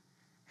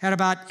 Had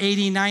about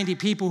 80, 90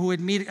 people who would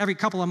meet every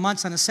couple of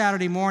months on a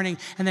Saturday morning,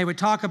 and they would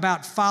talk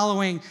about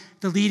following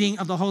the leading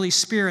of the Holy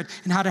Spirit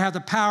and how to have the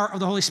power of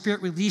the Holy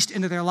Spirit released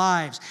into their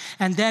lives.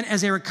 And then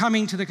as they were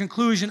coming to the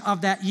conclusion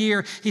of that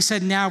year, he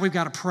said, now we've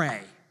got to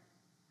pray.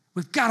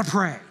 We've got to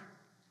pray.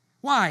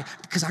 Why?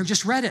 Because I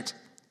just read it.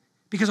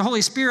 Because the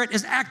Holy Spirit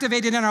is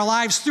activated in our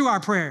lives through our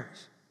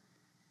prayers.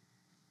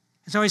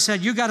 And so he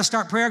said, you got to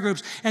start prayer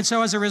groups. And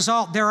so as a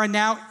result, there are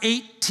now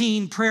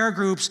 18 prayer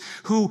groups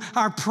who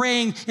are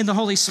praying in the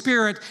Holy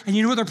Spirit. And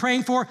you know what they're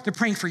praying for? They're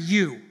praying for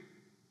you.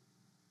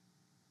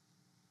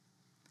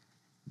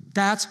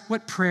 That's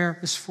what prayer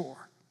is for.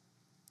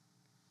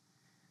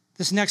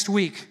 This next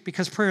week,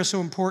 because prayer is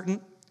so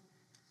important,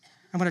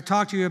 I'm going to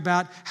talk to you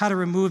about how to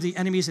remove the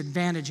enemy's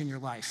advantage in your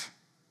life.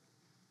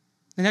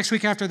 The next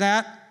week after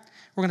that,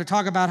 we're going to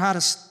talk about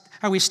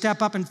how we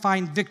step up and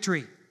find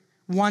victory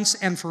once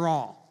and for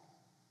all.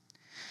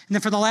 And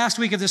then for the last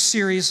week of this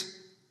series,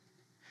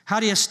 how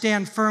do you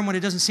stand firm when it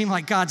doesn't seem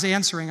like God's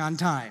answering on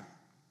time?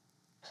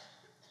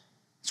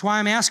 That's why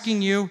I'm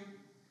asking you,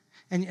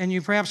 and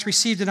you perhaps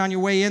received it on your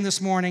way in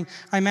this morning,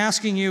 I'm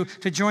asking you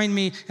to join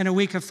me in a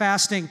week of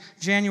fasting,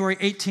 January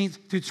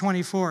 18th through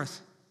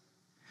 24th.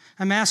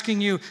 I'm asking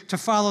you to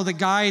follow the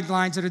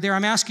guidelines that are there.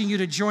 I'm asking you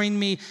to join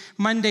me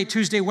Monday,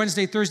 Tuesday,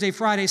 Wednesday, Thursday,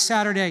 Friday,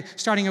 Saturday,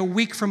 starting a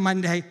week from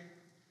Monday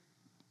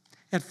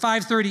at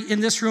 5:30 in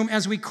this room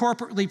as we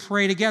corporately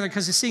pray together.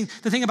 Because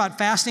the thing about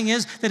fasting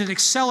is that it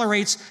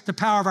accelerates the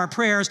power of our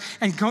prayers,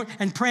 and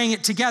praying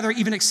it together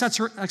even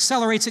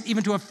accelerates it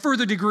even to a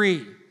further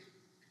degree.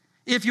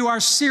 If you are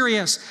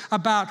serious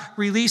about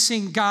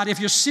releasing God, if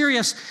you're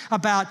serious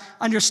about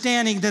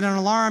understanding that an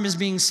alarm is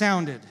being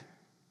sounded,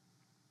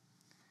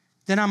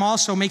 then I'm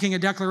also making a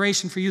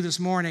declaration for you this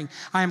morning.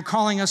 I am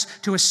calling us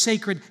to a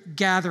sacred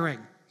gathering,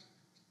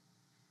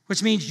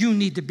 which means you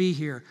need to be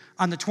here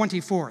on the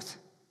 24th.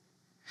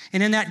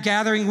 And in that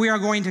gathering, we are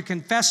going to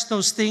confess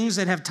those things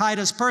that have tied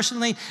us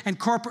personally and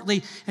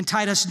corporately and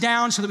tied us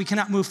down so that we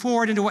cannot move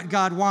forward into what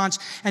God wants.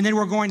 And then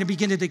we're going to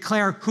begin to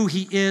declare who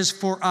he is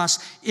for us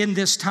in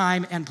this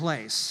time and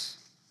place.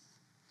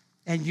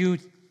 And you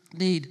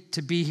need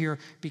to be here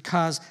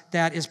because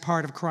that is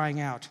part of crying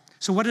out.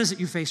 So what is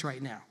it you face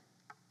right now?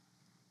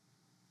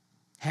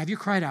 Have you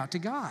cried out to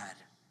God?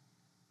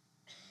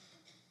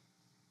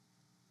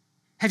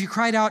 Have you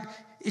cried out?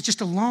 It's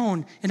just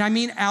alone, and I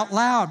mean out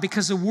loud,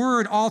 because the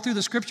word all through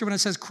the scripture, when it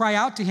says cry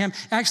out to him,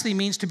 actually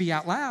means to be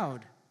out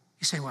loud.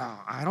 You say,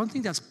 well, I don't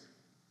think that's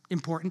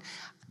important.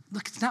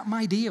 Look, it's not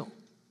my deal.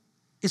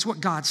 It's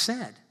what God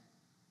said.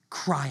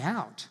 Cry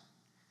out.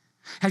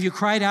 Have you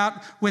cried out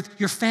with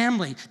your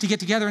family to get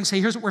together and say,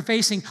 here's what we're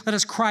facing, let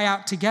us cry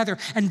out together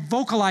and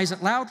vocalize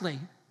it loudly?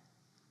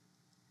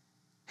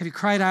 Have you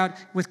cried out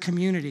with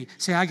community?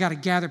 Say, I got to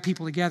gather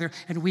people together,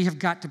 and we have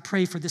got to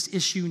pray for this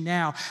issue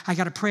now. I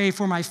got to pray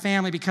for my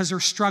family because they're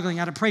struggling.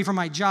 I got to pray for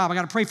my job. I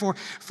got to pray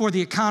for the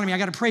economy. I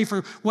got to pray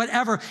for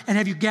whatever. And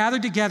have you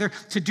gathered together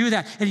to do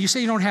that? And you say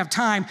you don't have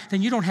time,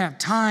 then you don't have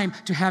time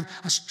to have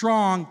a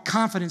strong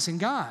confidence in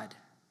God.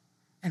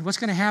 And what's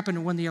going to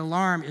happen when the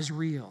alarm is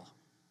real?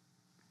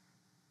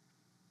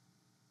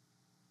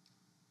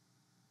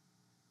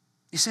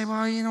 You say,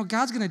 well,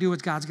 God's going to do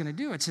what God's going to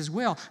do. It's his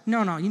will.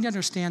 No, you need to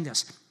understand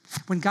this.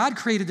 When God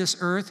created this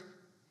earth,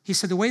 he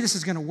said the way this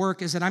is going to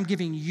work is that I'm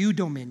giving you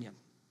dominion.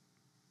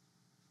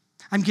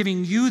 I'm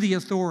giving you the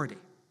authority.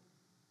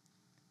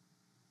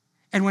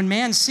 And when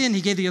man sinned,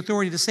 he gave the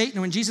authority to Satan.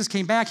 And when Jesus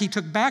came back, he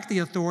took back the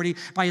authority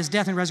by his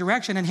death and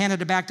resurrection and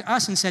handed it back to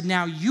us and said,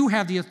 now you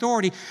have the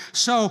authority.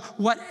 So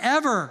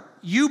whatever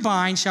you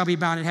bind shall be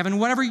bound in heaven.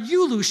 Whatever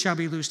you loose shall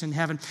be loosed in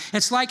heaven.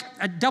 It's like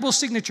a double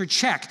signature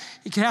check.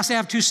 It has to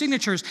have two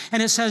signatures.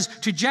 And it says,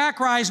 to Jack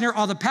Reisner,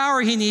 all the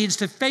power he needs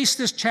to face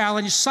this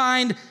challenge,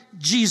 signed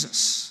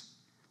Jesus.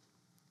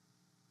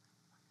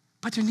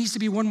 But there needs to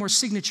be one more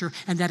signature,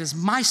 and that is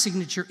my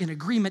signature in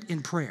agreement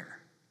in prayer.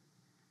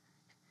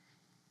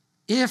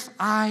 If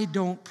I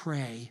don't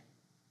pray,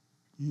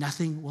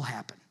 nothing will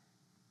happen.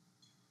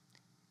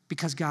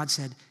 Because God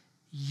said,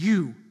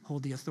 you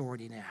hold the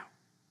authority now.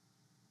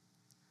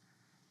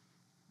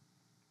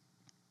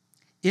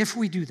 If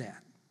we do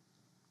that,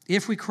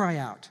 if we cry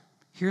out,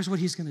 here's what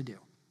he's going to do.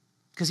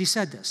 Because he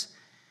said this,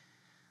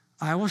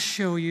 I will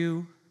show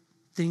you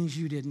things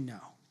you didn't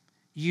know.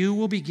 You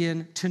will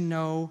begin to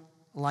know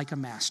like a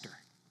master,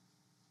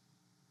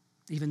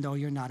 even though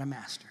you're not a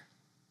master.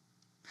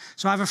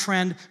 So I have a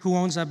friend who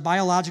owns a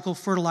biological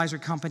fertilizer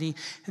company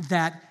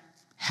that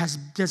has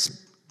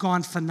just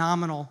gone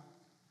phenomenal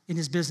in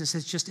his business.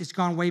 It's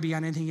gone way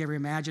beyond anything he ever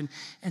imagined.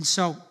 And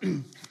so,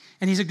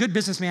 and he's a good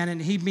businessman, and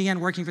he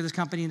began working for this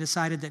company and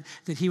decided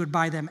that he would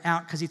buy them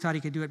out because he thought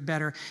he could do it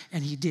better,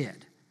 and he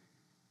did.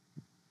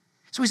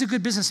 So he's a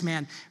good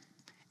businessman,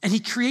 and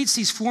he creates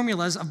these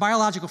formulas of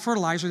biological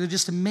fertilizer. They're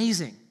just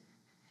amazing.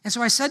 And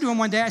so I said to him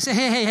one day, I said,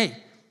 hey,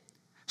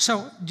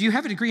 so do you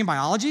have a degree in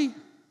biology?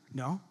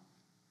 No.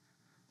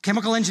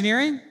 Chemical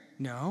engineering?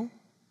 No.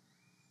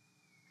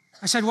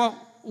 I said, well,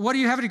 what do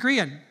you have a degree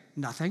in?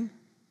 Nothing.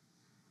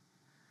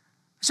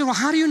 I said, well,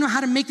 how do you know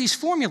how to make these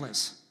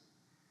formulas?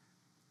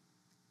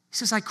 He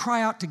says, I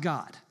cry out to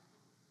God. I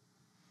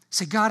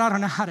say, God, I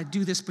don't know how to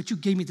do this, but you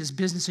gave me this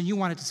business and you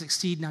want it to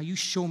succeed. Now you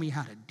show me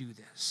how to do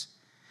this.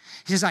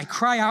 He says, I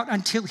cry out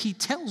until he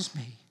tells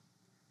me.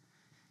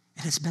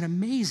 And it's been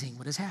amazing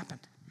what has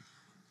happened.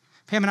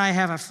 Pam and I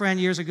have a friend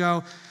years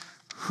ago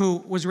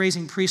who was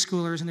raising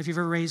preschoolers, and if you've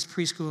ever raised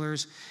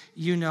preschoolers,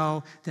 you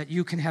know that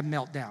you can have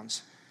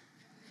meltdowns.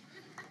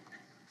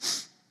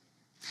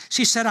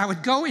 She said, I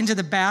would go into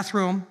the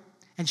bathroom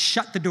and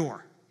shut the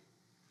door.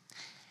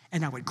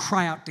 And I would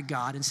cry out to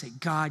God and say,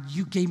 God,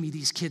 you gave me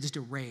these kids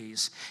to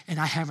raise, and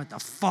I haven't the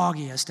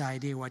foggiest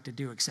idea what to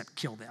do except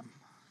kill them.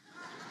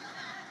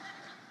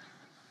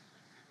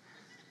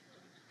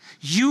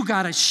 You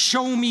got to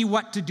show me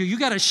what to do. You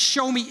got to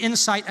show me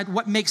insight at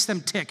what makes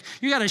them tick.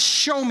 You got to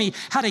show me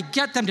how to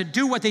get them to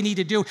do what they need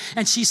to do.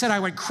 And she said I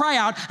would cry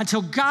out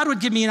until God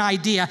would give me an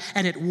idea,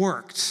 and it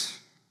worked.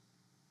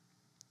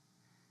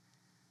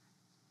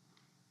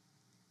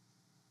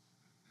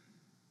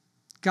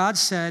 God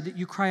said,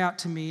 you cry out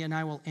to me, and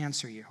I will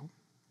answer you.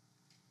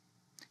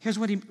 Here's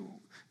what he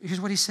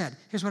said.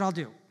 Here's what I'll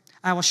do.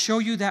 I will show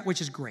you that which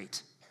is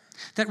great.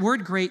 That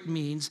word great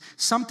means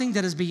something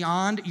that is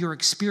beyond your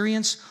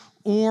experience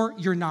or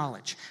your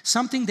knowledge,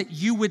 something that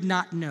you would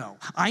not know.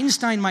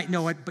 Einstein might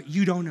know it, but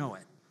you don't know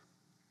it.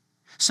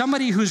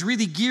 Somebody who's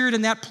really geared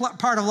in that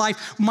part of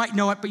life might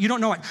know it, but you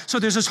don't know it. So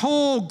there's this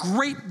whole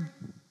great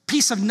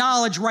piece of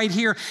knowledge right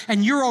here,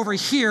 and you're over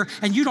here,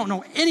 and you don't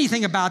know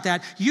anything about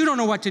that. You don't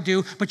know what to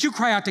do, but you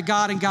cry out to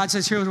God, and God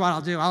says, here's what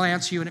I'll do. I'll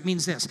answer you, and it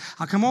means this.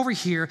 I'll come over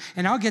here,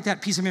 and I'll get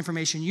that piece of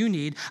information you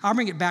need. I'll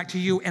bring it back to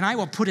you, and I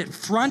will put it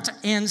front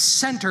and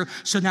center,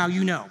 so now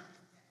you know.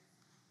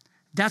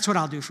 That's what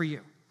I'll do for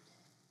you.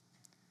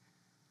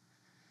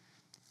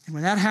 And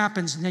when that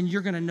happens, then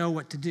you're going to know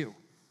what to do.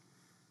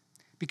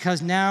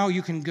 Because now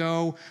you can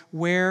go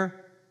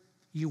where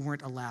you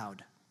weren't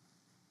allowed.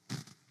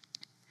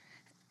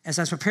 As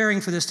I was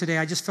preparing for this today,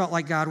 I just felt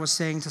like God was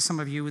saying to some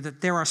of you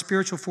that there are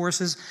spiritual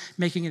forces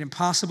making it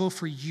impossible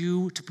for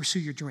you to pursue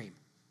your dream.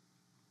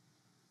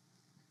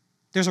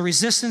 There's a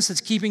resistance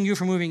that's keeping you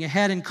from moving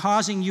ahead and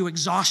causing you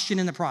exhaustion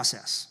in the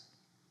process.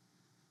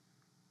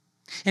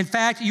 In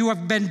fact, you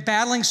have been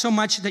battling so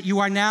much that you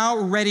are now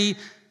ready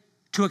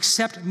to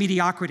accept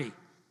mediocrity.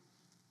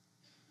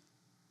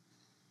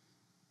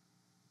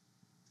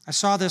 I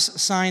saw this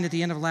sign at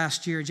the end of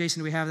last year.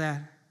 Jason, do we have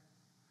that?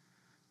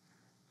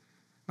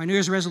 My New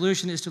Year's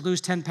resolution is to lose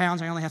 10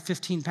 pounds. I only have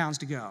 15 pounds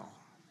to go.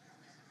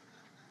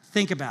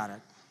 Think about it.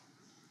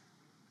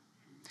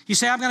 You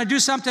say, I'm going to do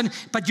something,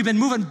 but you've been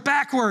moving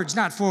backwards,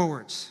 not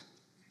forwards.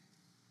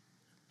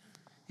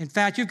 In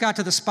fact, you've got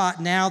to the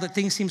spot now that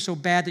things seem so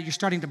bad that you're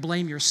starting to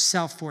blame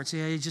yourself for it. So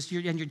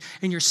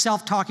you're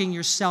self-talking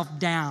yourself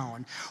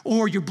down,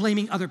 or you're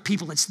blaming other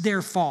people. It's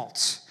their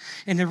fault.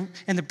 And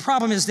the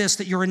problem is this,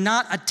 that you're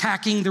not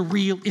attacking the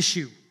real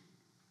issue.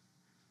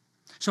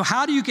 So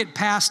how do you get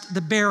past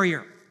the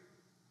barrier?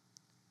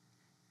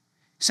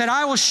 He said,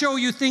 I will show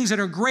you things that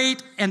are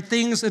great and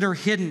things that are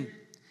hidden.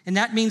 And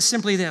that means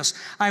simply this: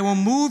 I will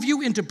move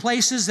you into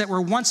places that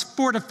were once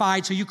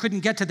fortified so you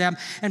couldn't get to them,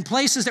 and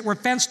places that were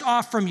fenced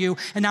off from you,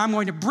 and now I'm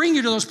going to bring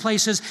you to those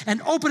places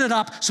and open it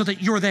up so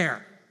that you're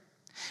there.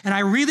 And I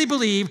really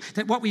believe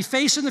that what we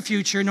face in the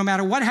future, no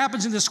matter what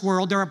happens in this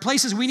world, there are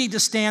places we need to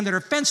stand that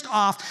are fenced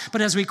off, but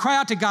as we cry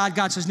out to God,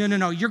 God says,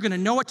 no, you're going to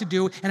know what to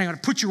do, and I'm going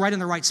to put you right in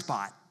the right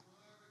spot.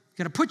 I'm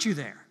going to put you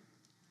there.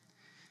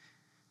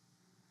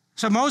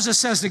 So Moses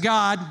says to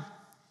God,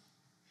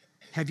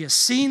 have you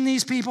seen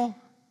these people?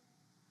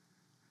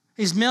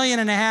 These 1.5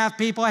 million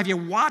people, have you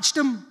watched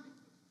them?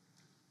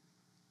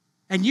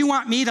 And you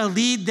want me to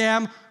lead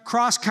them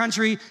cross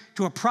country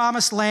to a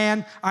promised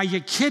land? Are you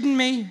kidding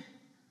me?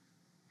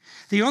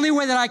 The only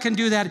way that I can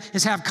do that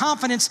is have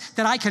confidence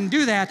that I can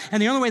do that.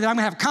 And the only way that I'm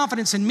going to have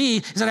confidence in me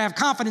is that I have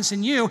confidence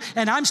in you,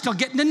 and I'm still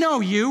getting to know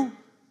you.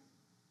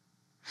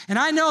 And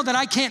I know that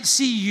I can't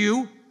see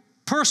you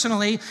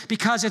personally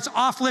because it's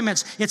off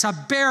limits. It's a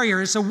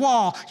barrier. It's a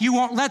wall. You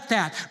won't let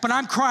that. But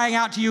I'm crying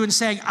out to you and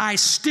saying, I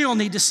still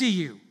need to see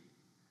you.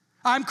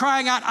 I'm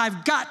crying out,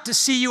 I've got to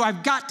see you.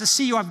 I've got to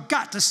see you. I've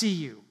got to see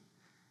you.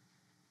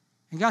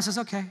 And God says,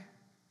 okay.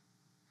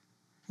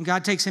 And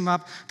God takes him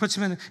up, puts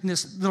him in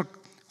this little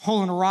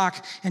hole in a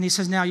rock, and he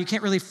says, now you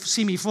can't really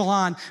see me full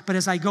on, but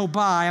as I go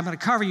by, I'm going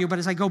to cover you, but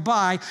as I go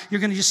by,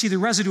 you're going to just see the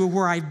residue of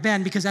where I've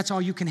been because that's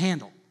all you can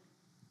handle.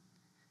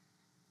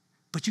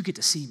 But you get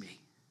to see me.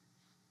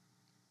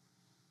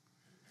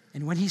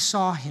 And when he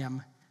saw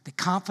him, the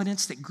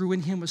confidence that grew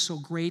in him was so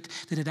great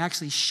that it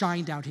actually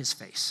shined out his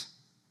face.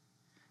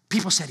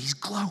 People said, he's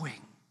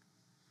glowing.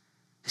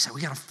 They said,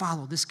 we got to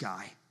follow this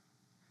guy.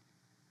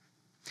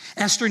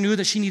 Esther knew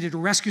that she needed to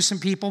rescue some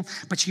people,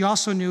 but she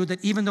also knew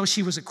that even though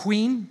she was a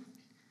queen,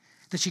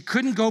 that she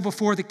couldn't go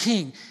before the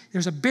king.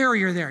 There's a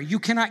barrier there. You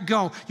cannot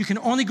go. You can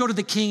only go to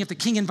the king if the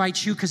king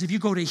invites you, because if you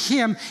go to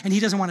him and he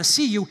doesn't want to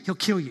see you, he'll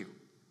kill you.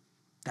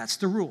 That's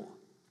the rule.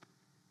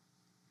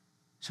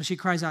 So she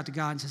cries out to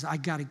God and says, I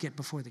got to get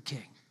before the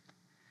king.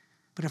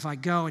 But if I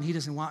go and he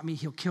doesn't want me,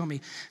 he'll kill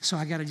me. So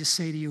I got to just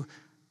say to you,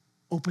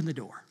 open the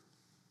door.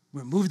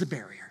 Remove the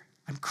barrier.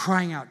 I'm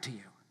crying out to you.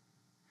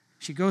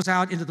 She goes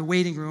out into the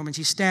waiting room and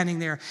she's standing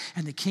there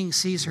and the king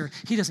sees her.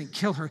 He doesn't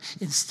kill her.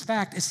 In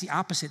fact, it's the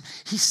opposite.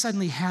 He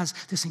suddenly has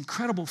this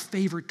incredible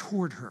favor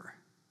toward her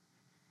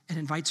and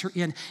invites her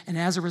in. And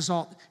as a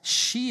result,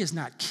 she is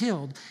not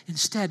killed.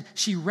 Instead,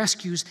 she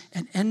rescues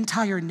an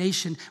entire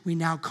nation we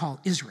now call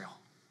Israel.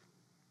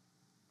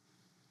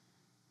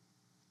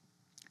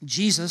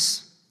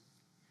 Jesus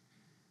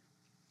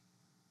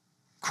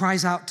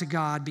cries out to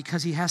God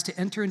because he has to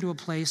enter into a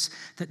place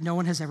that no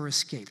one has ever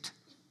escaped.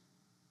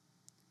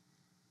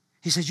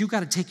 He says, you've got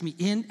to take me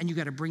in and you've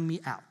got to bring me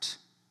out.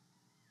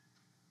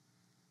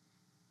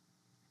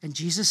 And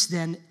Jesus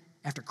then,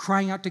 after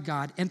crying out to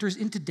God, enters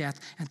into death,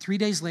 and 3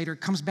 days later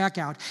comes back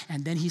out,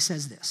 and then he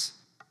says this.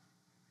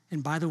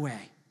 And by the way,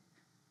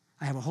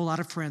 I have a whole lot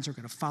of friends who are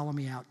going to follow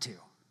me out too.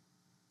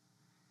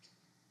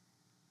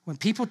 When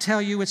people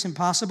tell you it's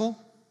impossible,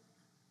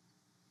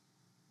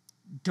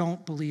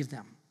 don't believe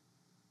them.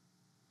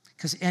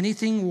 Because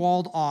anything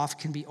walled off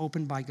can be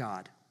opened by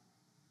God.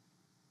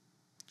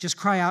 Just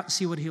cry out and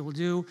see what he will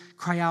do.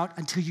 Cry out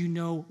until you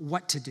know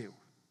what to do.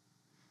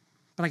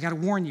 But I got to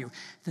warn you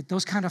that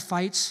those kind of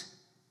fights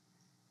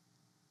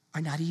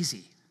are not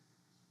easy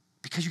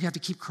because you have to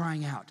keep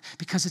crying out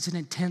because it's an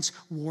intense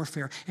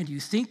warfare. And do you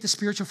think the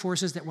spiritual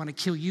forces that want to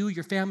kill you,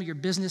 your family, your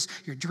business,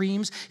 your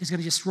dreams is going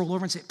to just roll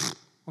over and say,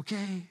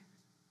 okay?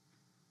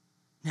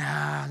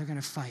 Nah, they're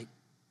going to fight.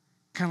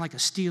 Kind of like a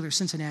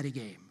Steelers-Cincinnati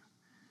game.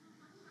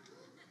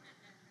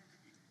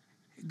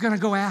 Going to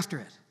go after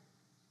it.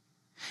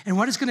 And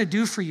what it's going to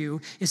do for you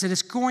is that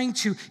it's going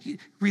to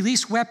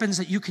release weapons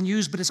that you can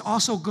use, but it's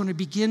also going to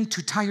begin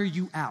to tire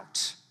you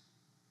out.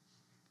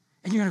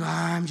 And you're going to go,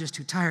 I'm just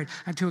too tired.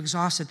 I'm too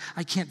exhausted.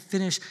 I can't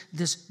finish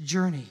this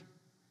journey.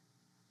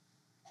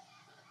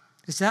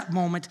 It's that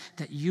moment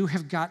that you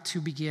have got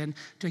to begin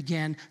to,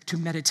 again, to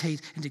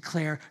meditate and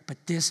declare, but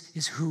this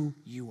is who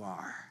you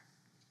are.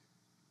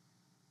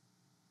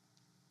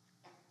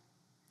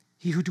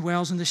 He who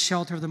dwells in the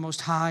shelter of the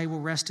Most High will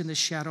rest in the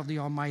shadow of the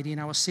Almighty.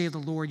 And I will say of the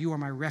Lord, you are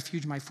my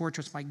refuge, my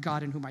fortress, my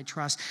God in whom I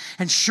trust.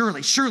 And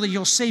surely, surely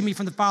you'll save me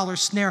from the fowler's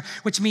snare,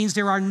 which means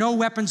there are no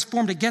weapons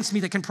formed against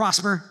me that can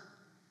prosper.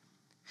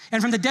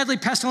 And from the deadly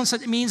pestilence,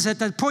 it means that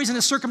the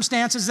poisonous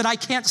circumstances that I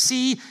can't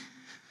see,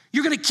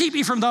 you're going to keep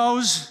me from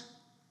those.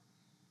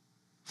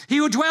 He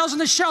who dwells in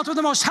the shelter of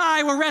the Most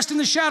High will rest in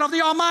the shadow of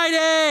the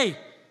Almighty.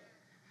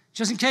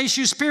 Just in case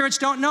you spirits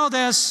don't know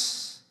this.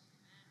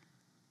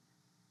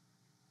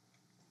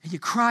 And you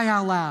cry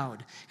out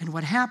loud. And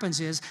what happens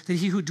is that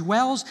he who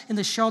dwells in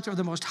the shelter of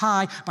the Most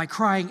High by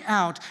crying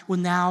out will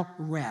now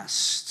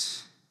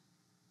rest.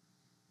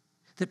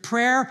 That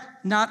prayer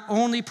not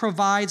only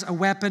provides a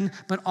weapon,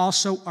 but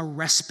also a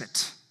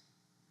respite.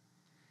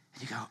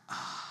 And you go,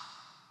 ah.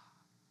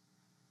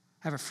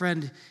 I have a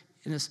friend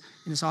in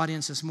this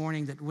audience this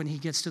morning that when he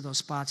gets to those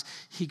spots,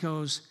 he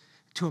goes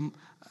to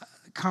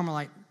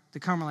the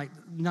Carmelite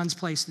nun's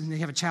place, and they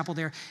have a chapel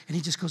there, and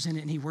he just goes in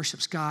and he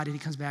worships God, and he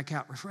comes back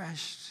out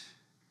refreshed.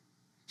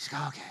 He's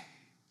like, okay.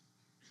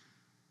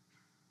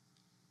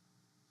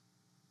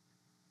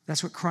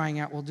 That's what crying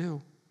out will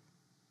do.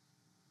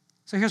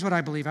 So here's what I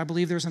believe. I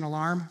believe there's an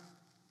alarm,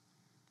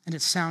 and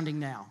it's sounding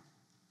now.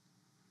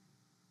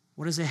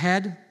 What is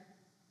ahead?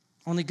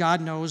 Only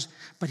God knows,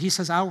 but he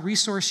says, I'll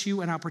resource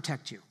you and I'll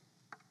protect you.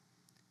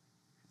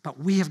 But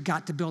we have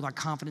got to build our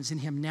confidence in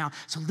him now.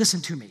 So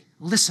listen to me.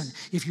 Listen,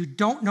 if you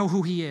don't know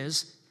who he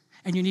is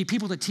and you need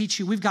people to teach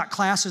you, we've got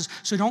classes,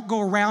 so don't go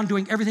around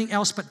doing everything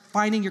else but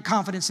finding your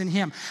confidence in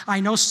him. I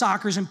know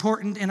soccer is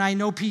important, and I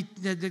know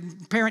the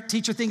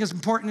parent-teacher thing is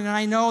important, and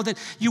I know that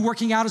you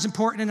working out is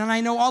important, and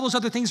I know all those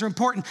other things are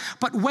important.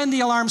 But when the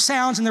alarm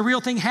sounds and the real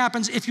thing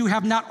happens, if you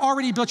have not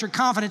already built your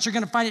confidence, you're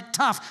going to find it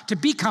tough to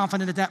be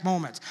confident at that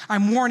moment.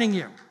 I'm warning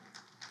you.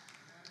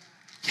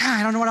 Yeah,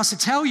 I don't know what else to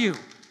tell you.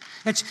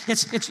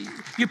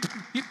 You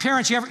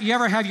parents, you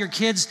ever have your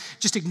kids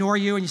just ignore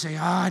you and you say,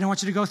 I don't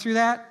want you to go through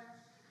that?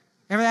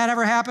 Ever that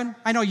ever happen?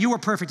 I know you were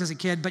perfect as a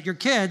kid, but your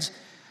kids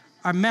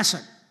are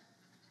messing.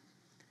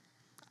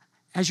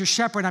 As your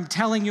shepherd, I'm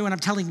telling you and I'm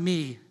telling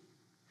me,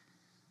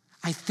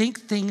 I think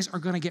things are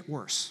going to get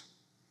worse.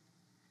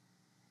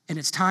 And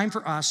it's time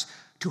for us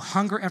to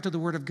hunger after the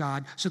word of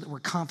God so that we're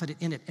confident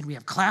in it. And we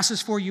have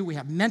classes for you, we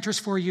have mentors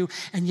for you,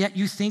 and yet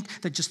you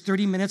think that just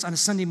 30 minutes on a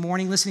Sunday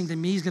morning listening to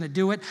me is going to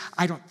do it?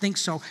 I don't think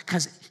so,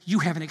 because you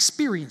haven't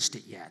experienced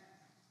it yet.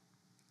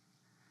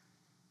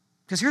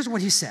 Because here's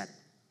what he said.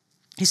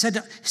 He said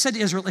to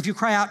Israel, if you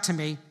cry out to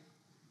me,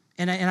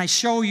 and I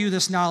show you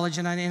this knowledge,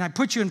 and I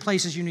put you in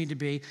places you need to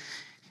be,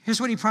 here's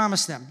what he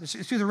promised them.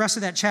 Through the rest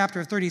of that chapter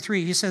of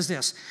 33, he says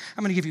this,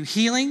 I'm going to give you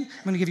healing.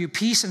 I'm going to give you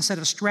peace instead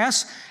of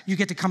stress. You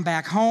get to come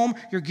back home.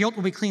 Your guilt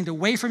will be cleaned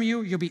away from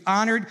you. You'll be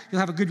honored. You'll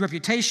have a good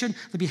reputation.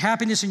 There'll be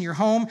happiness in your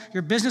home.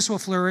 Your business will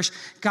flourish.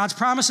 God's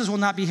promises will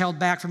not be held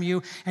back from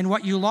you. And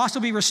what you lost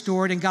will be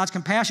restored, and God's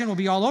compassion will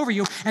be all over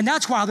you. And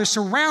that's why they're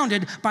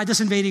surrounded by this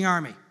invading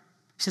army.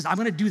 He says, I'm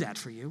going to do that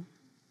for you.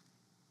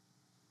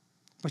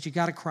 But you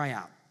got to cry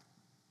out.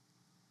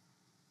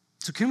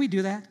 So can we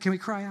do that? Can we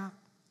cry out?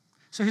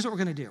 So here's what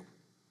we're going to do.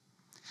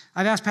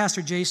 I've asked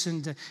Pastor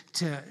Jason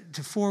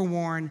to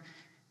forewarn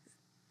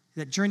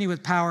that Journey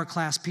with Power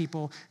class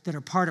people that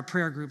are part of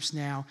prayer groups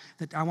now,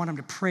 that I want them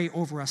to pray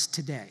over us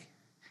today.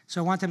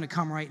 So I want them to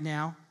come right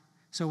now.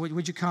 So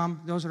would you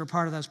come? Those that are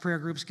part of those prayer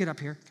groups, get up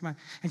here. Come on.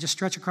 And just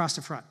stretch across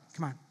the front.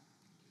 Come on.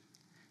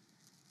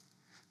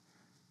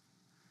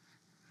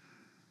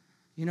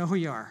 You know who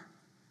you are.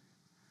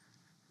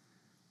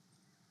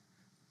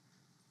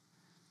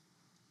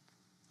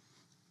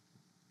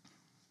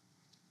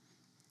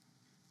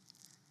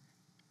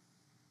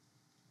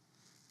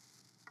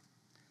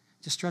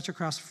 Just stretch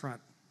across the front.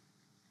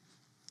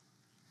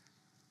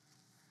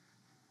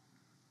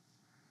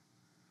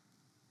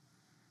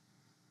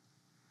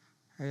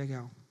 There you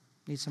go.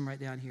 Need some right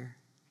down here.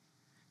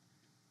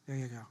 There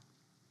you go.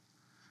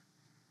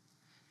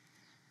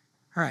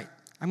 All right.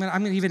 I'm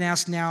going to even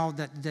ask now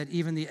that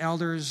even the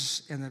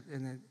elders and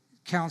the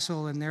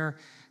council and their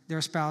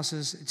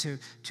spouses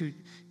to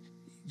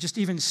just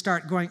even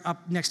start going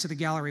up next to the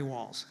gallery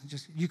walls.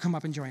 Just you come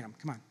up and join them.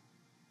 Come on.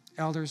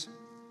 Elders,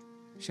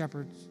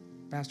 shepherds,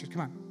 pastors,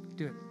 come on.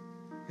 Do it.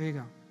 There you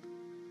go.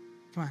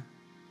 Come on.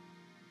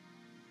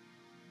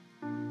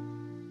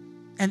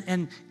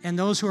 And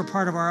those who are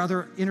part of our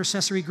other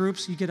intercessory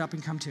groups, you get up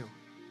and come too.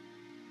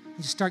 You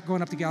just start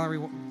going up the gallery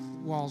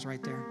walls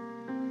right there.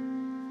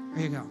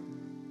 There you go.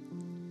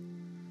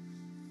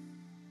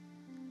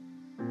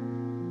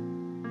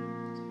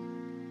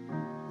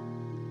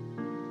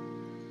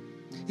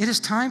 It is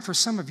time for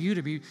some of you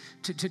to be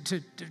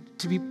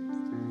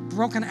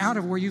broken out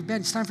of where you've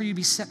been. It's time for you to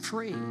be set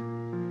free.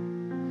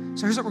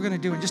 So here's what we're going to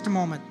do. In just a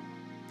moment,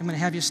 I'm going to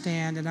have you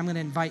stand, and I'm going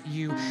to invite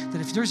you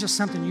that if there's just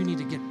something you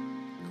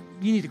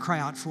need to cry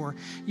out for,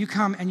 you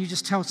come and you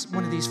just tell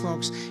one of these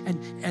folks,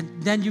 and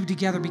then you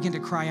together begin to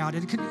cry out.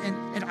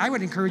 And I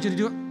would encourage you to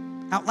do it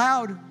out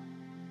loud.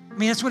 I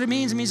mean, that's what it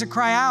means. It means to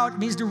cry out. It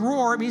means to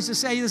roar. It means to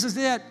say, this is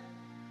it.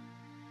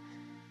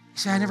 You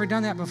say, I've never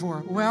done that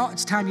before. Well,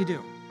 it's time you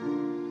do.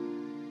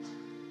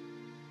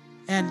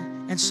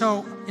 And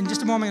so in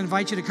just a moment, I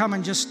invite you to come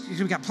and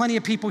we've got plenty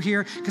of people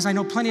here because I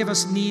know plenty of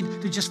us need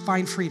to just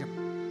find freedom.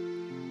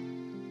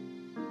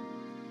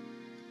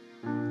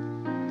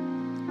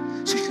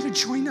 So you're going to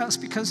join us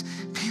because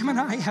Pam and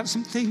I have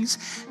some things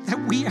that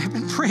we have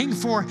been praying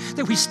for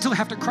that we still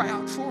have to cry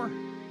out for,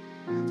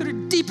 that are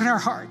deep in our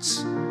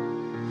hearts.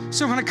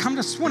 So we're going to come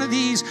to one of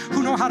these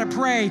who know how to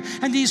pray,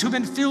 and these who've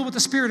been filled with the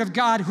Spirit of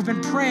God, who've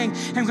been praying,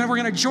 and we're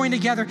going to join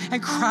together and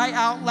cry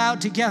out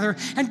loud together.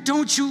 And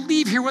don't you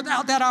leave here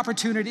without that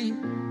opportunity.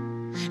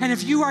 And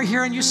if you are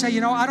here and you say,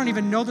 I don't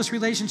even know this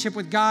relationship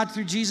with God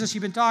through Jesus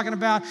you've been talking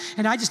about,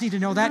 and I just need to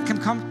know that,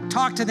 come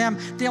talk to them.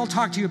 They'll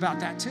talk to you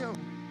about that too.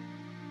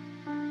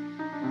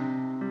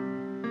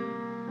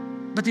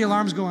 But the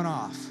alarm's going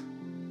off.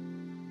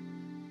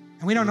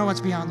 And we don't know what's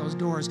beyond those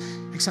doors,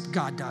 except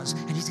God does,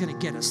 and He's going to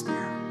get us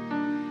there.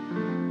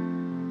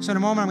 So in a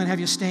moment, I'm going to have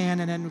you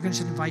stand, and then we're going to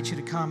just invite you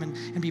to come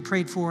and be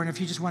prayed for. And if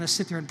you just want to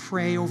sit there and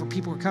pray over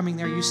people who are coming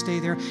there, you stay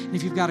there. And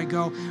if you've got to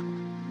go,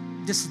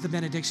 this is the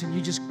benediction.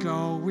 You just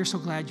go. We're so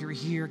glad you're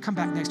here. Come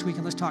back next week,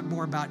 and let's talk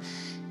more about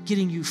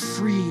getting you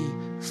free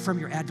from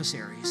your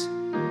adversaries.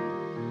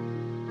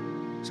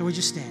 So would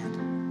you stand?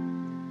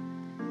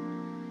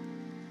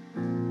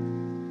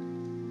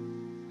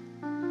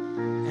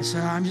 And so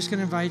I'm just going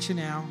to invite you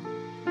now.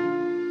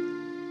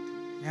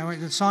 Now,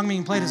 the song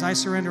being played is I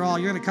Surrender All.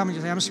 You're going to come and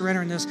just say, I'm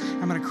surrendering this.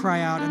 I'm going to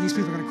cry out, and these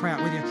people are going to cry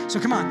out with you. So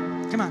come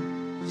on.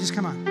 You just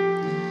come on.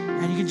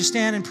 And you can just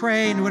stand and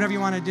pray and do whatever you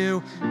want to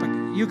do, but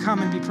you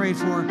come and be prayed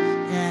for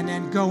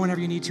and go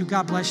whenever you need to.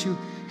 God bless you.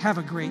 Have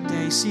a great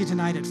day. See you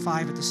tonight at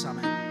 5 at the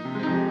Summit.